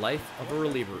 The life of a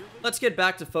reliever. Let's get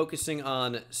back to focusing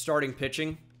on starting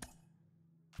pitching.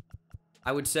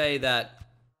 I would say that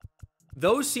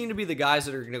those seem to be the guys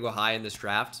that are going to go high in this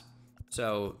draft.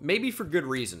 So maybe for good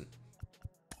reason.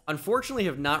 Unfortunately,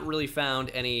 have not really found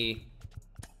any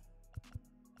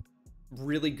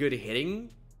really good hitting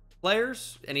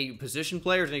players, any position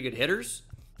players, any good hitters.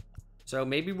 So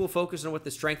maybe we'll focus on what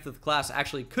the strength of the class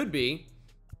actually could be,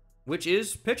 which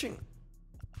is pitching.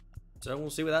 So we'll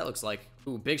see what that looks like.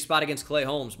 Ooh, big spot against Clay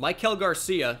Holmes. Michael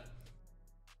Garcia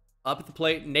up at the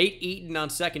plate. Nate Eaton on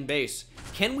second base.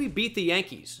 Can we beat the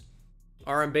Yankees?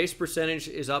 Our on-base percentage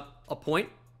is up a point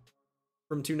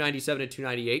from 297 to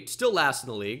 298. Still last in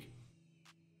the league.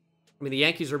 I mean, the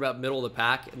Yankees are about middle of the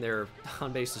pack, and their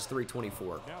on-base is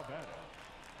 324.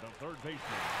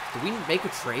 Do we make a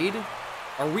trade?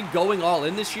 Are we going all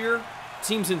in this year?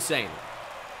 Seems insane.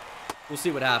 We'll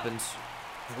see what happens.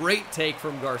 Great take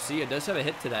from Garcia. Does have a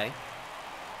hit today.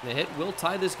 And the hit will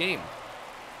tie this game.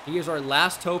 He is our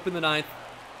last hope in the ninth.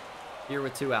 Here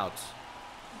with 2 outs.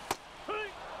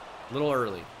 A little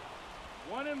early.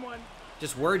 1-1.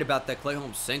 Just worried about that Clay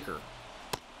Holmes sinker.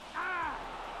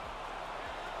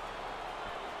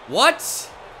 What?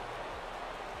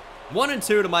 1-2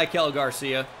 to Michael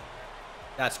Garcia.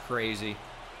 That's crazy.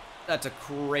 That's a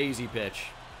crazy pitch.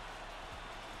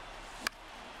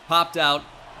 Popped out.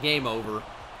 Game over.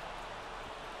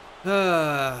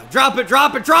 Drop it,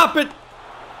 drop it, drop it!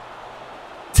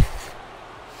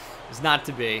 It's not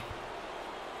to be.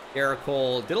 Garrett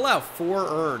Cole did allow 4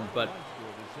 earned, but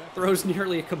throws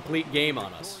nearly a complete game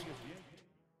on us.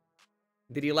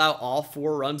 Did he allow all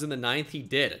 4 runs in the ninth? He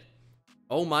did.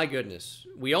 Oh my goodness.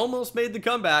 We almost made the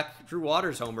comeback. Drew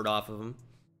Waters homered off of him.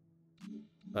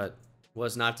 But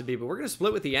was not to be. But we're going to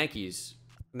split with the Yankees.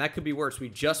 And that could be worse. We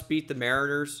just beat the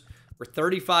Mariners. We're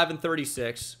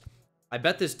 35-36. I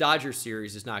bet this Dodgers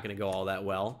series is not going to go all that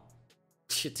well.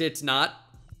 It's not.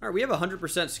 All right, we have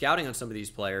 100% scouting on some of these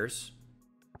players.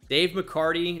 Dave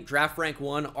McCarty, draft rank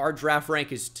 1. Our draft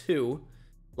rank is 2.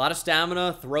 A lot of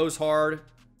stamina, throws hard.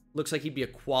 Looks like he'd be a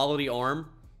quality arm.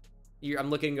 I'm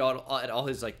looking at all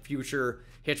his like future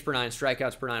hits per 9,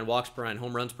 strikeouts per 9, walks per 9,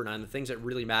 home runs per 9, the things that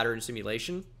really matter in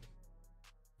simulation.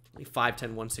 Like 5'10",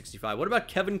 165. What about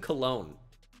Kevin Cologne?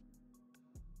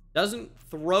 Doesn't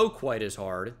throw quite as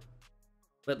hard,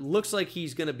 but looks like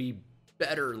he's going to be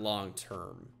better long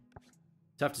term.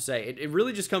 Tough to say. It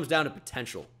really just comes down to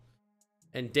potential.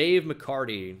 And Dave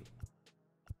McCarty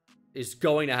is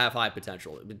going to have high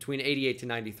potential. Between 88 to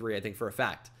 93, I think, for a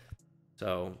fact.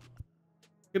 So,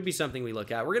 could be something we look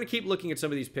at. We're going to keep looking at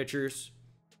some of these pitchers.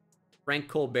 Frank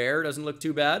Colbert doesn't look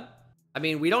too bad. I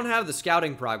mean, we don't have the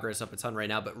scouting progress up a ton right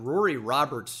now, but Rory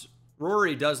Roberts,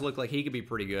 Rory does look like he could be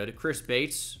pretty good. Chris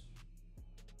Bates,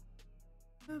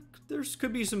 there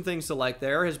could be some things to like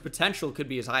there. His potential could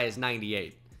be as high as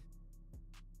 98.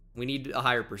 We need a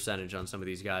higher percentage on some of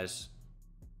these guys.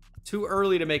 Too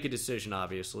early to make a decision,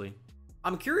 obviously.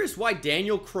 I'm curious why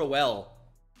Daniel Crowell,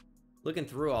 looking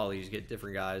through all these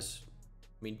different guys.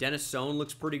 I mean, Dennis Sohn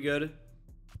looks pretty good.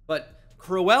 But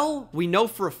Crowell, we know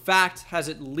for a fact, has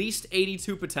at least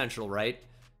 82 potential, right?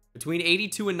 Between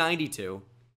 82 and 92.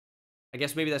 I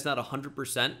guess maybe that's not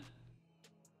 100%.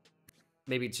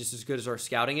 Maybe it's just as good as our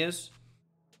scouting is.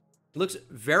 Looks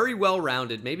very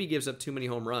well-rounded. Maybe gives up too many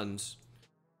home runs.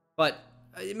 But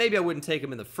maybe I wouldn't take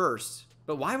him in the first.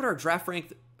 But why would our draft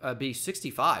rank be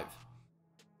 65?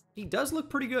 He does look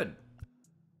pretty good.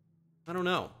 I don't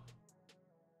know.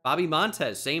 Bobby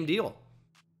Montez, same deal.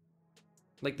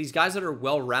 Like, these guys that are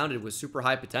well-rounded with super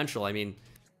high potential, I mean,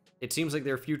 it seems like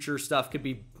their future stuff could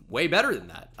be way better than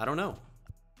that. I don't know.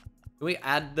 Can we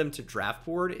add them to draft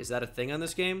board? Is that a thing on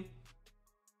this game?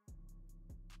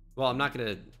 Well, I'm not going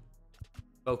to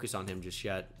focus on him just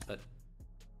yet, but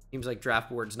seems like draft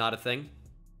board's not a thing.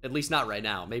 At least not right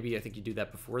now. Maybe I think you do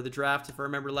that before the draft, if I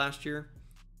remember last year.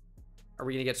 Are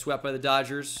we going to get swept by the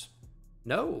Dodgers?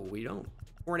 No, we don't.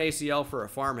 Torn ACL for a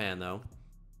farmhand, though.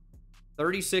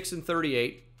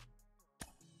 36-38.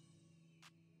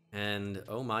 And,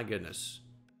 oh my goodness.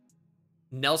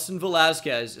 Nelson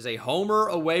Velasquez is a homer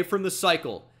away from the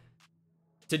cycle.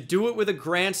 To do it with a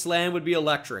grand slam would be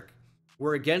electric.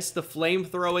 We're against the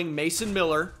flame-throwing Mason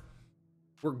Miller.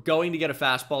 We're going to get a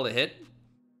fastball to hit.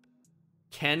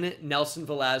 Can Nelson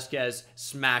Velasquez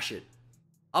smash it?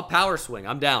 I'll power swing.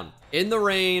 I'm down. In the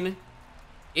rain,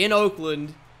 in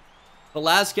Oakland,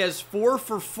 Velasquez 4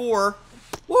 for 4.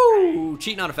 Woo!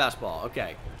 Cheating on a fastball.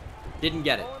 Okay. Didn't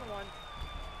get it.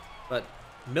 But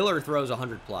Miller throws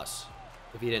 100 plus.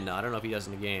 If you didn't know. I don't know if he does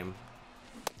in the game.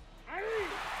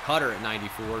 Cutter at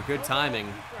 94. Good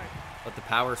timing. But the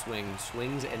power swing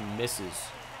swings and misses.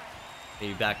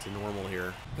 Maybe back to normal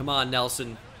here. Come on,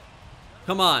 Nelson.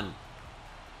 Come on.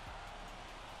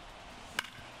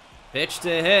 Pitch to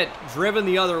hit. Driven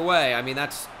the other way. I mean,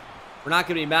 that's... We're not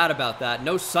going to be mad about that.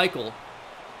 No cycle.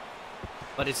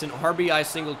 But it's an RBI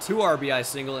single, 2 RBI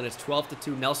single, and it's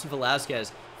 12-2. Nelson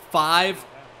Velasquez, 5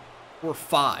 for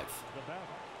 5.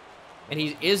 And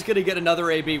he is going to get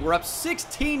another AB. We're up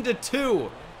 16-2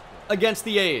 against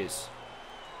the A's.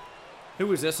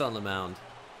 Who is this on the mound?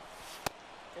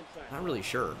 Not really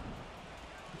sure.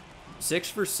 6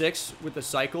 for 6 with the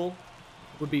cycle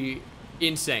would be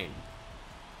insane.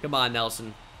 Come on,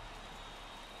 Nelson.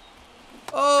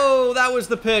 Oh, that was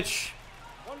the pitch.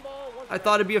 I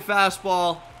thought it'd be a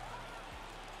fastball.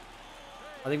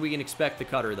 I think we can expect the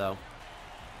cutter, though.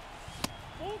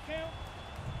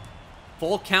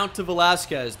 Full count to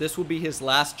Velasquez. This will be his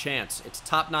last chance. It's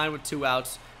top 9 with 2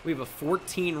 outs. We have a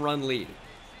 14-run lead.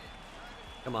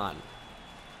 Come on.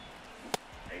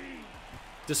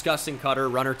 Disgusting cutter.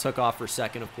 Runner took off for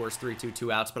second, of course. 3-2,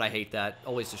 2 outs, but I hate that.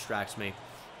 Always distracts me.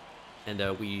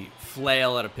 And we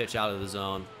flail at a pitch out of the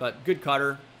zone. But good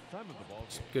cutter.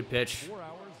 Good pitch.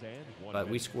 But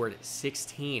we scored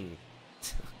 16.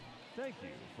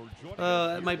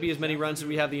 That might be as many runs as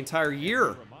we have the entire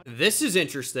year. This is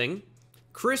interesting.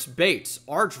 Chris Bates,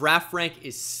 our draft rank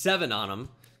is 7 on him.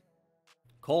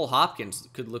 Cole Hopkins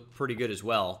could look pretty good as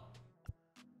well.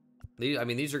 These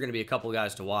are going to be a couple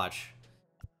guys to watch.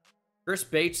 Chris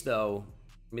Bates, though,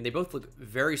 I mean, they both look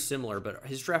very similar, but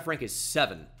his draft rank is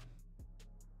 7.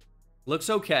 Looks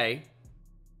okay.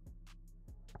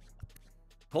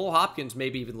 Cole Hopkins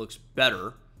maybe even looks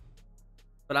better.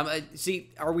 But see,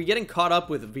 are we getting caught up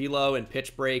with velo and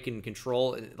pitch break and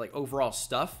control and like overall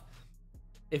stuff?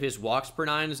 If his walks per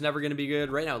 9 is never going to be good,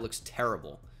 right now it looks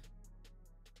terrible.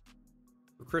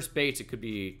 For Chris Bates, it could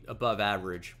be above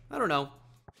average. I don't know.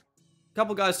 A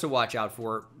couple guys to watch out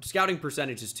for. Scouting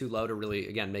percentage is too low to really,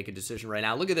 again, make a decision right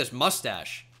now. Look at this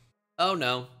mustache. Oh,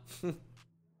 no.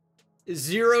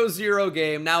 0-0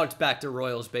 game. Now it's back to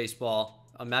Royals baseball.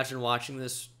 Imagine watching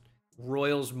this.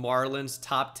 Royals Marlins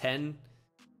top 10.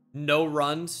 No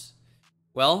runs.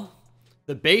 Well,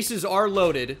 the bases are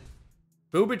loaded.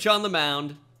 Bubic on the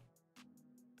mound.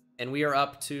 And we are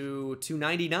up to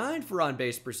 299 for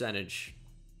on-base percentage.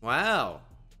 Wow.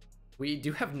 We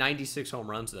do have 96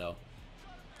 home runs, though.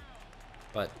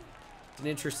 But it's an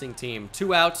interesting team.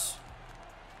 2 outs.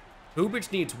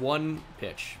 Bubic needs 1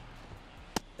 pitch.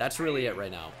 That's really it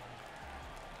right now.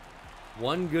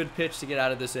 1 good pitch to get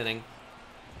out of this inning.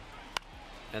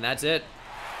 And that's it.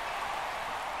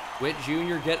 Witt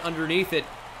Jr. get underneath it.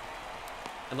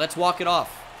 And let's walk it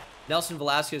off. Nelson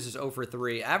Velasquez is 0 for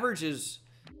 3. Average is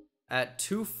at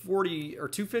 240 or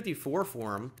 254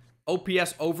 for him.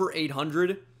 OPS over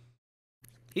 800.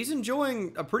 He's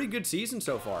enjoying a pretty good season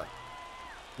so far.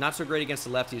 Not so great against the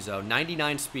lefties, though.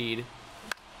 99 speed.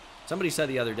 Somebody said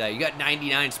the other day, you got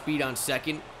 99 speed on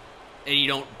second and you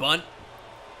don't bunt.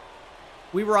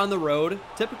 We were on the road.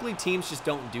 Typically, teams just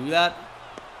don't do that.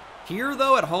 Here,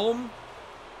 though, at home,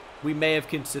 we may have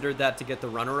considered that to get the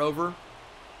runner over.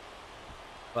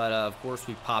 But, of course,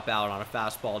 we pop out on a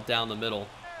fastball down the middle.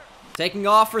 Taking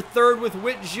off for third with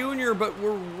Witt Jr., but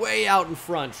we're way out in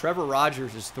front. Trevor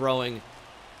Rogers is throwing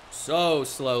so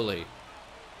slowly.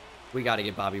 We got to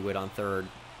get Bobby Witt on third.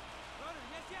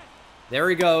 There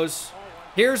he goes.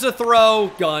 Here's a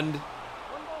throw. Gunned.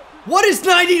 What is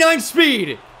 99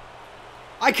 speed?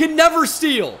 I can never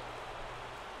steal.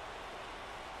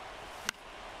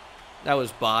 That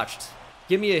was botched.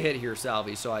 Give me a hit here,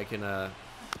 Salvi, so I can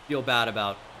feel bad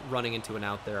about running into an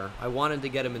out there. I wanted to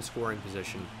get him in scoring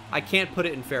position. I can't put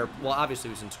it in fair... Well, obviously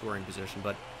he was in scoring position,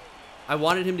 but I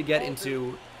wanted him to get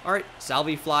into... All right,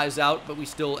 Salvi flies out, but we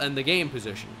still end the game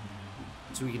position.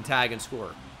 So we can tag and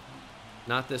score.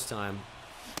 Not this time.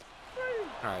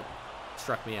 All right,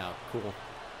 struck me out. Cool.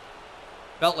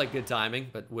 Felt like good timing,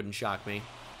 but wouldn't shock me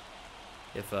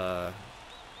if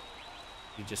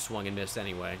he just swung and missed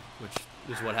anyway, which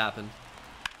is what happened.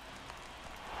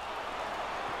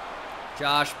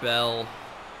 Josh Bell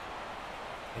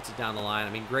hits it down the line.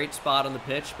 I mean, great spot on the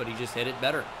pitch, but he just hit it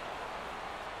better.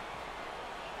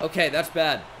 Okay, that's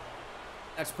bad.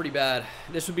 That's pretty bad.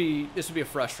 This would be a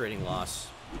frustrating loss.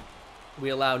 We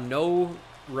allow no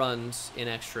runs in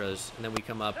extras, and then we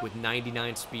come up with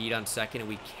 99 speed on second, and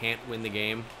we can't win the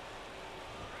game.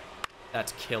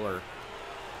 That's killer.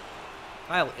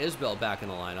 Kyle Isbell back in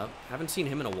the lineup. Haven't seen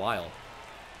him in a while.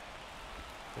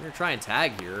 They're going to try and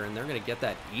tag here, and they're going to get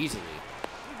that easily.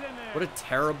 What a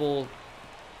terrible,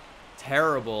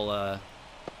 I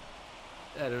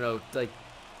don't know, like,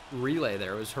 relay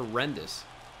there. It was horrendous.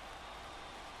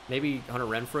 Maybe Hunter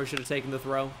Renfroe should have taken the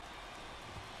throw.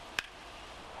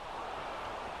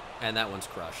 And that one's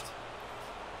crushed.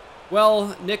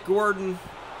 Well, Nick Gordon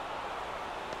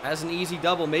has an easy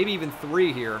double, maybe even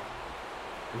 3 here.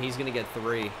 And he's going to get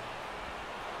 3.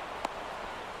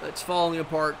 It's falling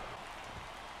apart.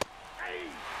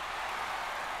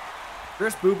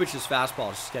 Chris Bubic's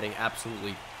fastball is just getting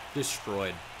absolutely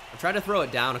destroyed. I tried to throw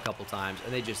it down a couple times,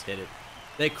 and they just hit it.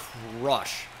 They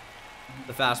crush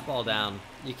the fastball down.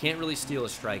 You can't really steal a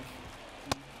strike.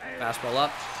 Fastball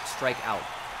up, strike out.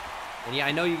 And yeah,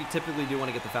 I know you typically do want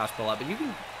to get the fastball up, but you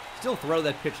can still throw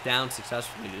that pitch down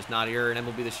successfully. Just not here, and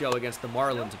MLB The Show against the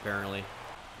Marlins, apparently.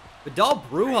 Vidal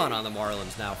Brujan on the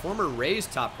Marlins now. Former Rays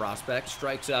top prospect,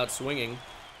 strikes out swinging.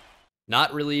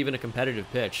 Not really even a competitive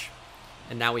pitch.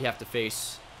 And now we have to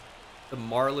face the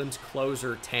Marlins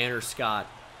closer, Tanner Scott.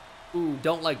 Ooh,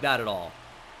 don't like that at all.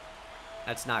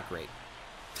 That's not great.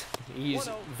 He's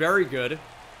very good.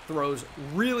 Throws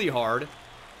really hard.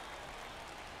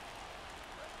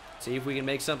 See if we can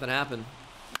make something happen.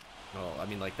 Oh, I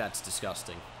mean, like, that's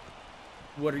disgusting.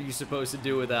 What are you supposed to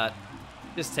do with that?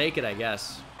 Just take it, I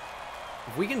guess.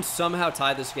 If we can somehow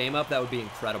tie this game up, that would be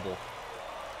incredible.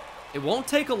 It won't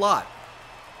take a lot.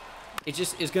 It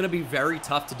just is going to be very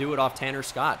tough to do it off Tanner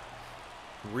Scott.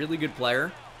 Really good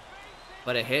player.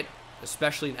 But a hit,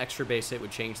 especially an extra base hit,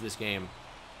 would change this game.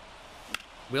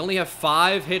 We only have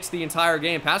 5 hits the entire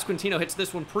game. Pasquantino hits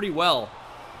this one pretty well,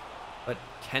 but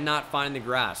cannot find the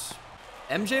grass.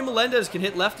 MJ Melendez can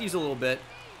hit lefties a little bit.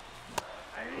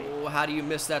 Oh, how do you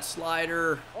miss that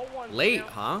slider? Late,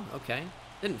 huh? Okay.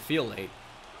 Didn't feel late,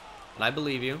 but I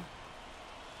believe you.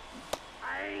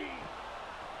 I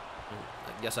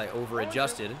guess I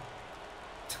over-adjusted.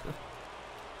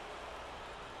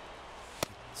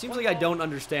 Seems like I don't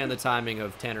understand the timing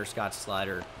of Tanner Scott's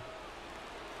slider.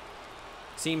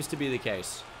 Seems to be the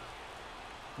case.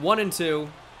 1 and 2.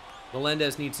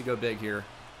 Melendez needs to go big here.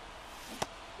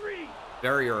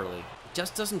 Very early. It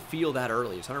just doesn't feel that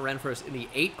early. It's Hunter Renfroe's in the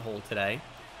 8 hole today.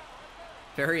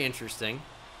 Very interesting.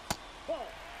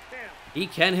 He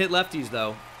can hit lefties,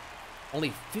 though.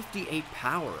 Only 58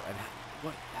 power. And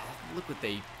what? Look what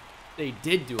they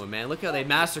did to him, man. Look how they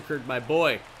massacred my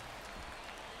boy.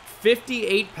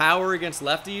 58 power against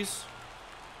lefties.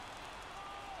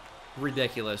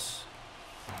 Ridiculous.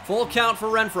 Full count for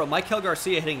Renfroe. Michael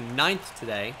Garcia hitting 9th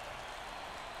today.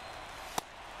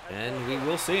 And we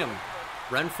will see him.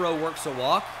 Renfroe works a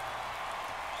walk.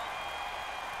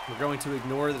 We're going to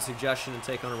ignore the suggestion and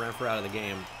take on a Renfroe out of the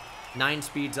game. 9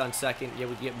 speeds on second. Yeah,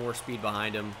 we can get more speed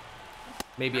behind him.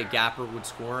 Maybe a gapper would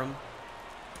score him.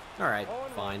 All right,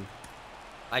 fine.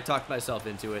 I talked myself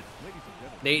into it.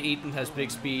 Nate Eaton has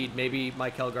big speed. Maybe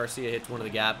Michael Garcia hits one of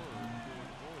the gap.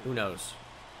 Who knows?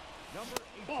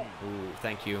 Ooh,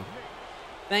 thank you.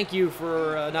 Thank you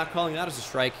for not calling that as a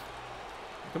strike.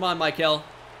 Come on, Michael.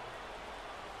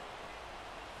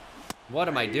 What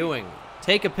am I doing?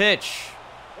 Take a pitch.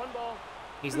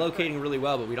 He's locating really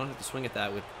well, but we don't have to swing at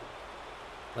that with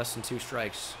less than 2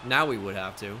 strikes. Now we would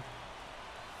have to.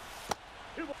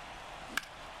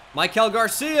 Michael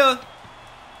Garcia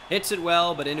hits it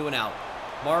well, but into and out.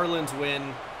 Marlins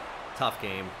win. Tough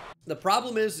game. The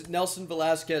problem is Nelson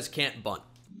Velasquez can't bunt.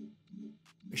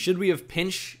 Should we have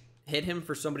pinch hit him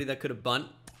for somebody that could have bunt?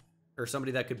 Or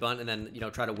somebody that could bunt and then, you know,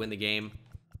 try to win the game?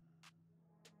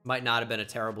 Might not have been a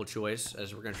terrible choice,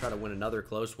 as we're going to try to win another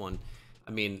close one.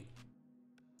 I mean,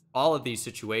 all of these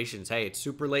situations, hey, it's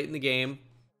super late in the game.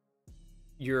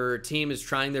 Your team is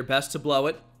trying their best to blow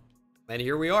it. And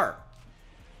here we are.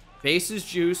 Bases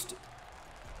juiced.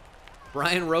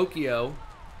 Brian Rocchio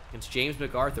against James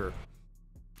MacArthur.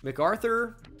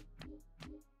 MacArthur,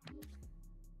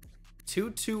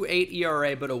 2.28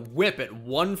 ERA, but a whip at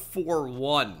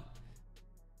 1.41.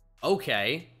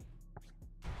 Okay.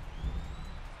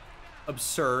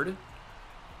 Absurd.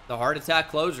 The heart attack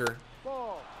closer.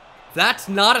 That's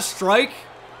not a strike?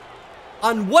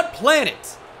 On what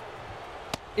planet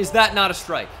is that not a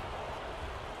strike?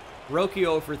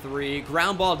 Rocchio for 3.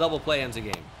 Ground ball double play ends the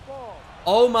game.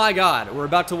 Oh my God. We're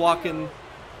about to walk in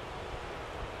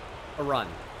a run.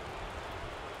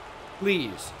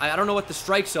 Please. I don't know what the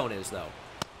strike zone is, though.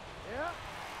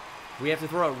 We have to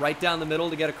throw it right down the middle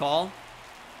to get a call.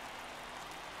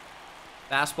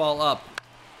 Fastball up.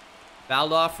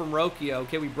 Fouled off from Rocchio.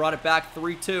 Okay, we brought it back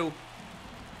 3-2.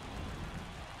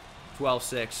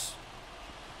 12-6.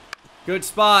 Good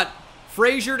spot.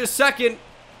 Frazier to second.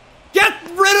 Get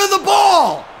rid of the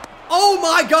ball! Oh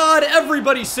my God,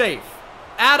 everybody's safe.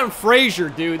 Adam Frazier,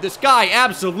 dude. This guy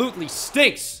absolutely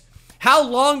stinks. How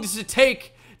long does it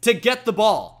take to get the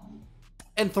ball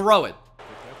and throw it?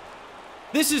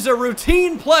 This is a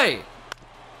routine play.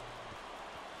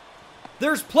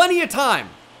 There's plenty of time.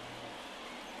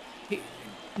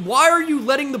 Why are you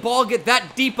letting the ball get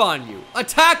that deep on you?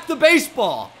 Attack the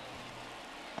baseball.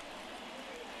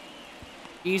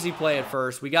 Easy play at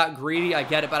first. We got greedy, I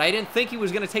get it, but I didn't think he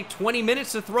was going to take 20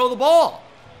 minutes to throw the ball.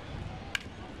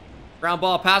 Ground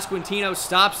ball, Pasquantino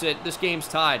stops it. This game's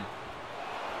tied.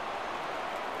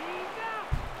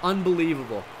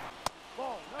 Unbelievable.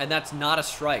 And that's not a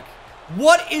strike.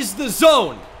 What is the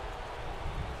zone?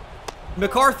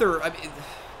 MacArthur, I mean,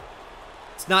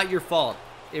 it's not your fault.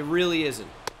 It really isn't.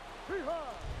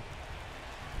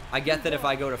 I get that if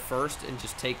I go to first and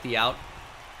just take the out,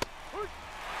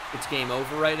 it's game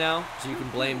over right now, so you can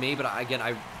blame me, but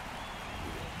again,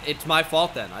 it's my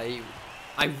fault then.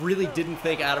 I really didn't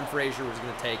think Adam Frazier was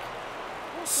going to take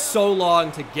so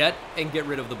long to get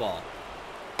rid of the ball.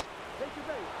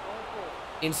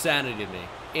 Insanity to me.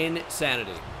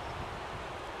 Insanity.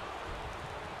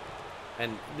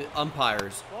 And the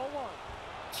umpires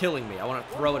killing me. I want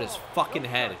to throw at his fucking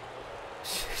head.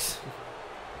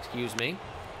 Excuse me.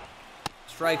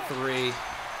 Strike 3.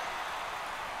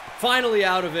 Finally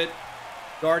out of it.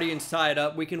 Guardians tie it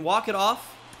up. We can walk it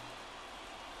off.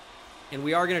 And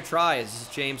we are going to try. This is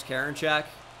James Karinchak.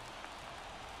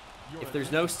 If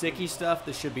there's no sticky stuff,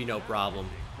 this should be no problem.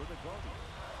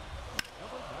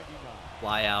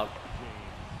 Fly out.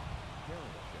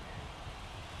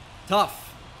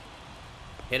 Tough.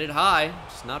 Hit it high.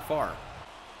 Just not far.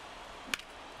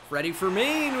 Freddie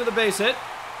Fermin with a base hit.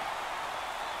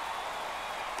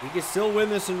 We can still win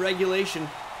this in regulation.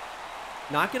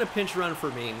 Not going to pinch run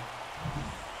Fermin.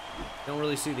 Don't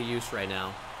really see the use right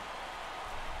now.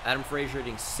 Adam Frazier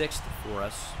hitting 6th for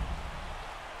us.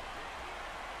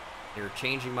 They're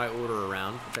changing my order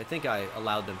around, which I think I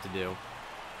allowed them to do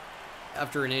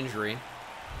after an injury.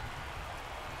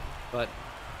 But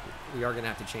we are going to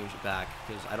have to change it back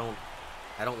because I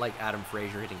don't like Adam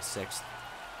Frazier hitting 6th.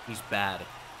 He's bad.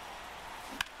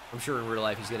 I'm sure in real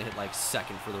life he's going to hit like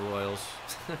 2nd for the Royals.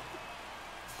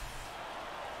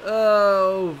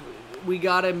 Oh, we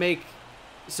got to make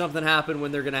something happen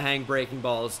when they're going to hang breaking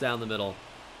balls down the middle.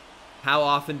 How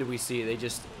often do we see they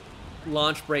just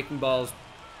launch breaking balls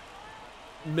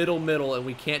middle, and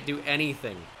we can't do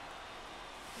anything?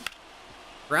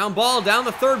 Ground ball down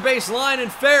the third base line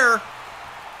and fair.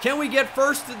 Can we get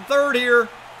first and third here?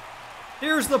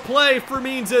 Here's the play.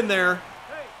 Fermin's in there.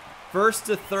 First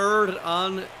to third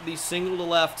on the single to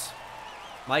left.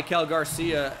 Michael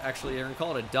Garcia, actually, they're going to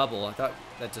call it a double. I thought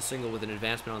that's a single with an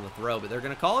advancement on the throw, but they're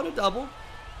going to call it a double.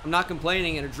 I'm not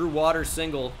complaining, and a Drew Waters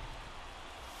single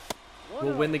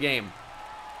will win the game.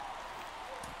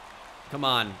 Come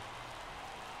on.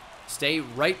 Stay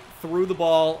right through the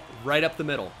ball, right up the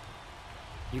middle.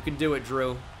 You can do it,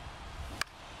 Drew.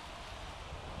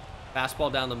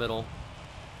 Fastball down the middle.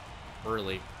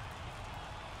 Early.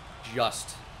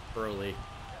 Just early.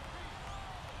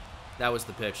 That was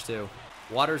the pitch, too.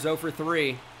 Waters 0 for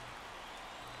 3.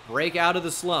 Break out of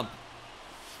the slump.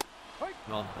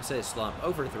 Well, I say slump.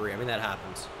 0 for 3. I mean, that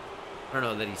happens. I don't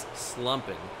know that he's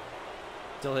slumping.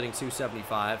 Still hitting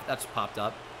 275. That's popped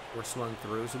up. We're swung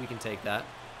through, so we can take that.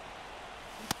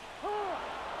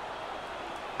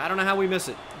 I don't know how we miss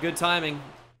it. Good timing.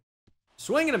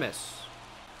 Swing and a miss.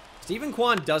 Stephen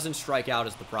Kwan doesn't strike out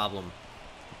is the problem.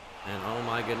 And oh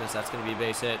my goodness, that's going to be a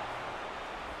base hit.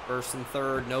 First and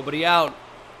third, nobody out.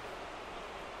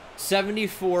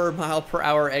 74 mile per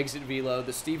hour exit velo.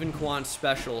 The Stephen Kwan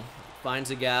special finds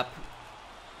a gap.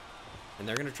 And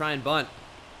they're going to try and bunt.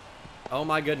 Oh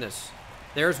my goodness.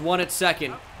 There's one at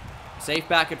second. Safe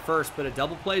back at first, but a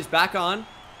double play's back on.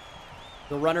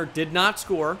 The runner did not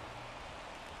score.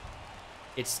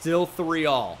 It's still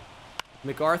 3-all.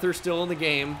 MacArthur still in the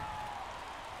game.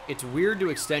 It's weird to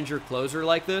extend your closer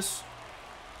like this,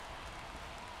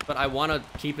 but I want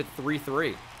to keep it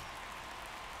 3-3.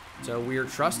 So we are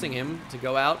trusting him to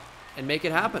go out and make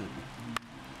it happen.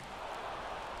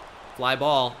 Fly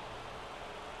ball.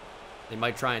 They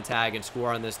might try and tag and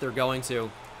score on this. They're going to.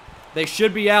 They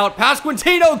should be out.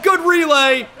 Pasquantino, good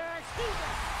relay.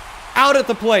 Out at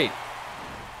the plate.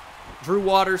 Drew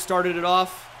Waters started it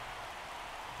off.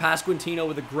 Pasquantino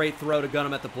with a great throw to gun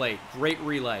him at the plate. Great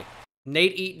relay.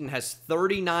 Nate Eaton has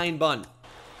 39 bunt.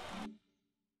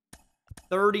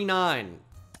 39.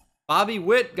 Bobby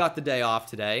Witt got the day off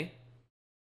today.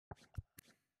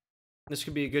 This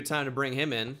could be a good time to bring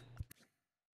him in.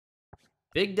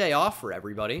 Big day off for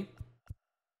everybody.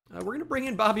 We're going to bring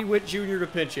in Bobby Witt Jr. to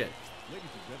pinch hit.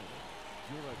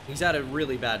 He's had a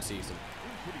really bad season,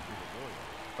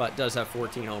 but does have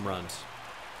 14 home runs.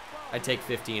 I'd take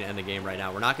 15 to end the game right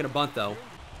now. We're not going to bunt, though.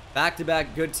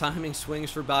 Back-to-back good timing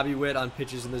swings for Bobby Witt on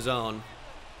pitches in the zone.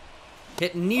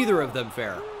 Hit neither of them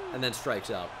fair, and then strikes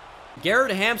out.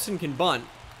 Garrett Hampson can bunt,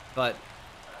 but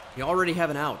you already have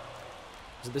an out.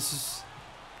 So this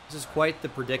is quite the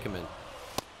predicament.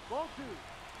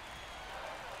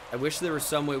 I wish there was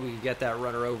some way we could get that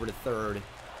runner over to third.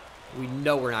 We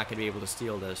know we're not going to be able to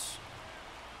steal this.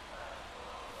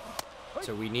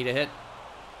 So we need a hit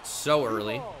so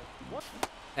early.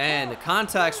 And the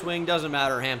contact swing doesn't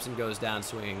matter. Hampson goes down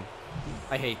swinging.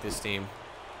 I hate this team.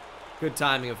 Good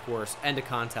timing, of course. And a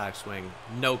contact swing.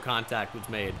 No contact was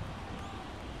made.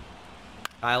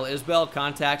 Kyle Isbell,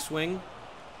 contact swing.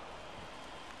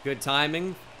 Good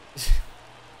timing.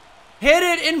 Hit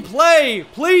it in play,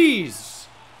 please.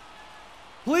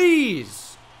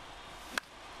 Please.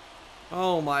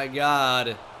 Oh my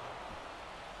God.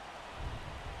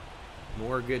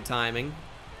 More good timing.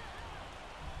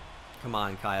 Come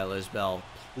on, Kyle Isbell,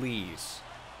 please.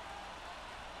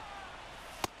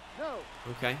 No.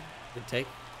 Okay, good take.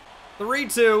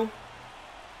 3-2.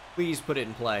 Please put it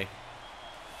in play.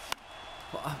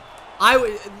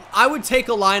 I would take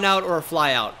a line out or a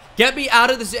fly out. Get me out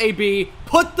of this AB.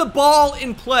 Put the ball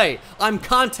in play. I'm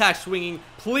contact swinging,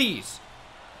 please.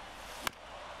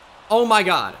 Oh my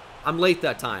God. I'm late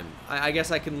that time. I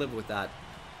guess I can live with that.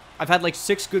 I've had like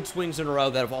 6 good swings in a row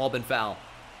that have all been foul.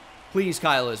 Please,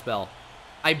 Kyle Isbell.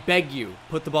 I beg you,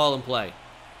 put the ball in play.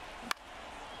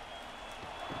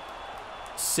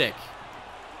 Sick.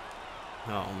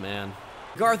 Oh, man.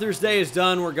 MacArthur's day is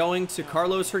done. We're going to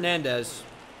Carlos Hernandez.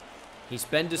 He's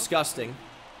been disgusting.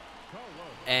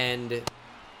 And it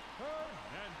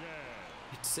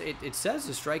says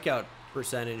the strikeout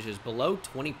percentage is below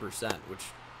 20%, which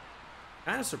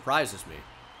kind of surprises me.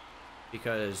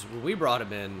 Because when we brought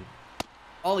him in,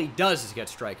 all he does is get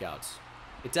strikeouts.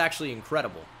 It's actually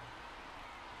incredible.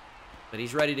 But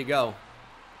he's ready to go.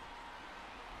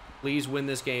 Please win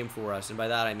this game for us. And by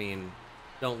that I mean,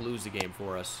 don't lose the game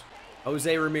for us.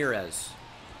 Jose Ramirez.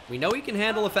 We know he can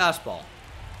handle a fastball.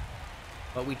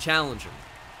 But we challenge him.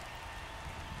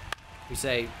 We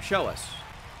say, show us.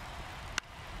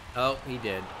 Oh, he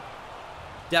did.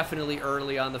 Definitely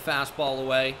early on the fastball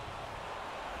away.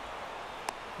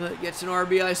 But gets an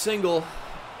RBI single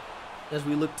as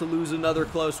we look to lose another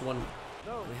close one.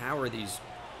 I mean, how are these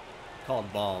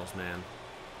called balls, man?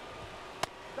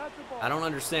 I don't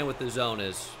understand what the zone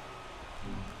is.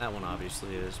 That one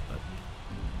obviously is,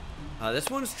 but this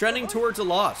one's trending towards a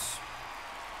loss.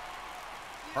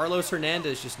 Carlos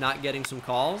Hernandez just not getting some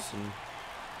calls, and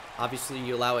obviously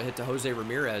you allow a hit to Jose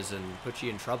Ramirez and put you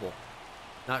in trouble.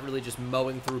 Not really just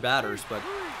mowing through batters, but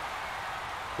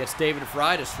gets David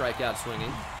Fry to strike out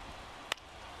swinging.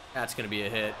 That's going to be a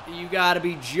hit. You got to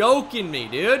be joking me,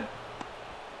 dude.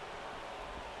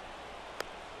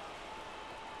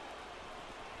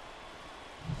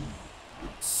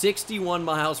 .61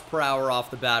 miles per hour off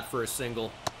the bat for a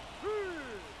single.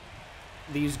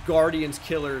 These Guardians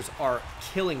killers are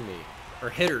killing me. Or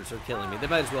hitters are killing me. They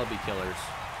might as well be killers.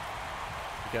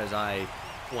 Because I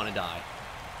want to die.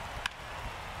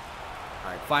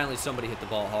 Alright, finally somebody hit the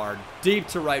ball hard. Deep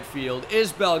to right field.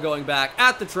 Isbell going back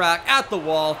at the track, at the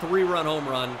wall. 3-run home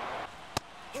run.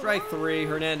 Strike 3.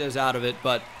 Hernandez out of it,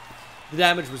 but the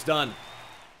damage was done.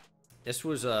 This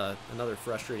was another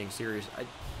frustrating series.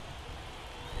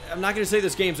 I'm not going to say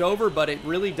this game's over, but it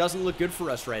really doesn't look good for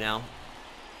us right now.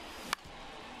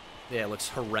 Yeah, it looks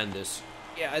horrendous.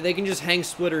 Yeah, they can just hang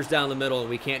splitters down the middle and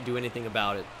we can't do anything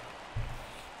about it.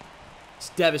 It's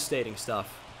devastating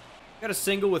stuff. Got a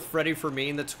single with Freddie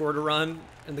Fermin that scored a run,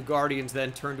 and the Guardians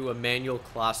then turned to Emmanuel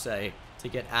Clase to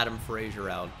get Adam Frazier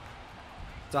out.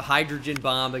 It's a hydrogen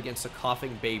bomb against a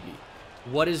coughing baby.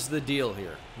 What is the deal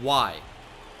here? Why?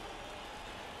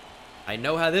 I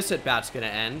know how this at-bat's going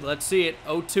to end. Let's see it.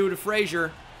 0-2 to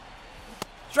Frazier.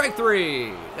 Strike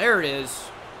 3. There it is.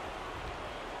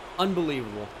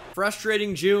 Unbelievable.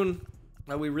 Frustrating June.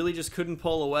 We really just couldn't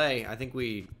pull away. I think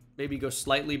we maybe go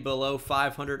slightly below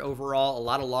 500 overall. A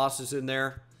lot of losses in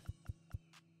there.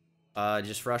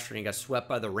 Just frustrating. Got swept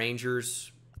by the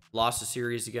Rangers. Lost the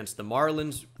series against the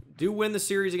Marlins. Do win the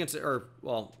series against,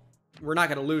 well, we're not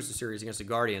going to lose the series against the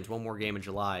Guardians. One more game in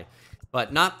July.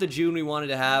 But not the June we wanted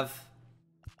to have.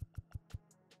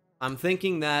 I'm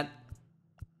thinking that,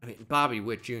 I mean, Bobby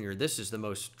Witt Jr., this is the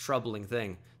most troubling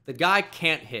thing. The guy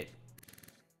can't hit.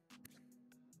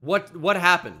 What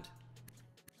happened?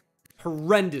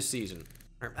 Horrendous season.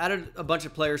 Added a bunch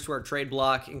of players to our trade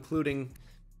block, including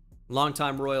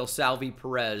longtime Royal Salvi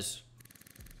Perez.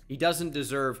 He doesn't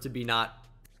deserve to be not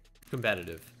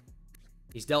competitive.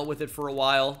 He's dealt with it for a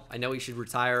while. I know he should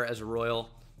retire as a Royal.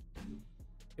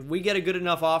 If we get a good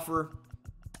enough offer,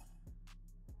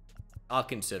 I'll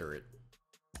consider it.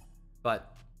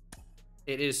 But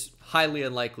it is highly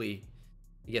unlikely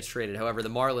he gets traded. However, the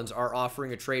Marlins are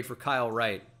offering a trade for Kyle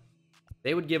Wright.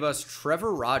 They would give us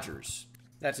Trevor Rogers.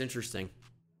 That's interesting.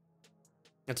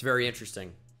 That's very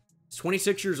interesting. He's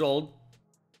 26 years old.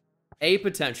 A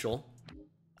potential.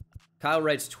 Kyle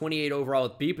Wright's 28 overall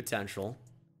with B potential.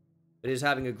 But is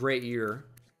having a great year.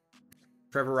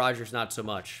 Trevor Rogers, not so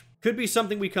much. Could be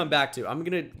something we come back to. I'm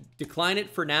going to decline it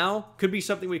for now. Could be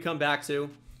something we come back to.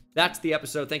 That's the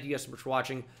episode. Thank you guys so much for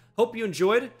watching. Hope you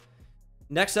enjoyed.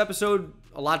 Next episode,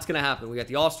 a lot's going to happen. We got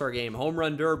the All-Star Game, Home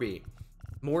Run Derby,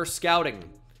 more scouting,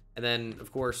 and then,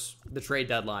 of course, the trade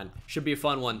deadline. Should be a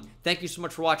fun one. Thank you so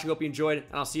much for watching. Hope you enjoyed, and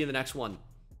I'll see you in the next one.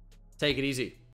 Take it easy.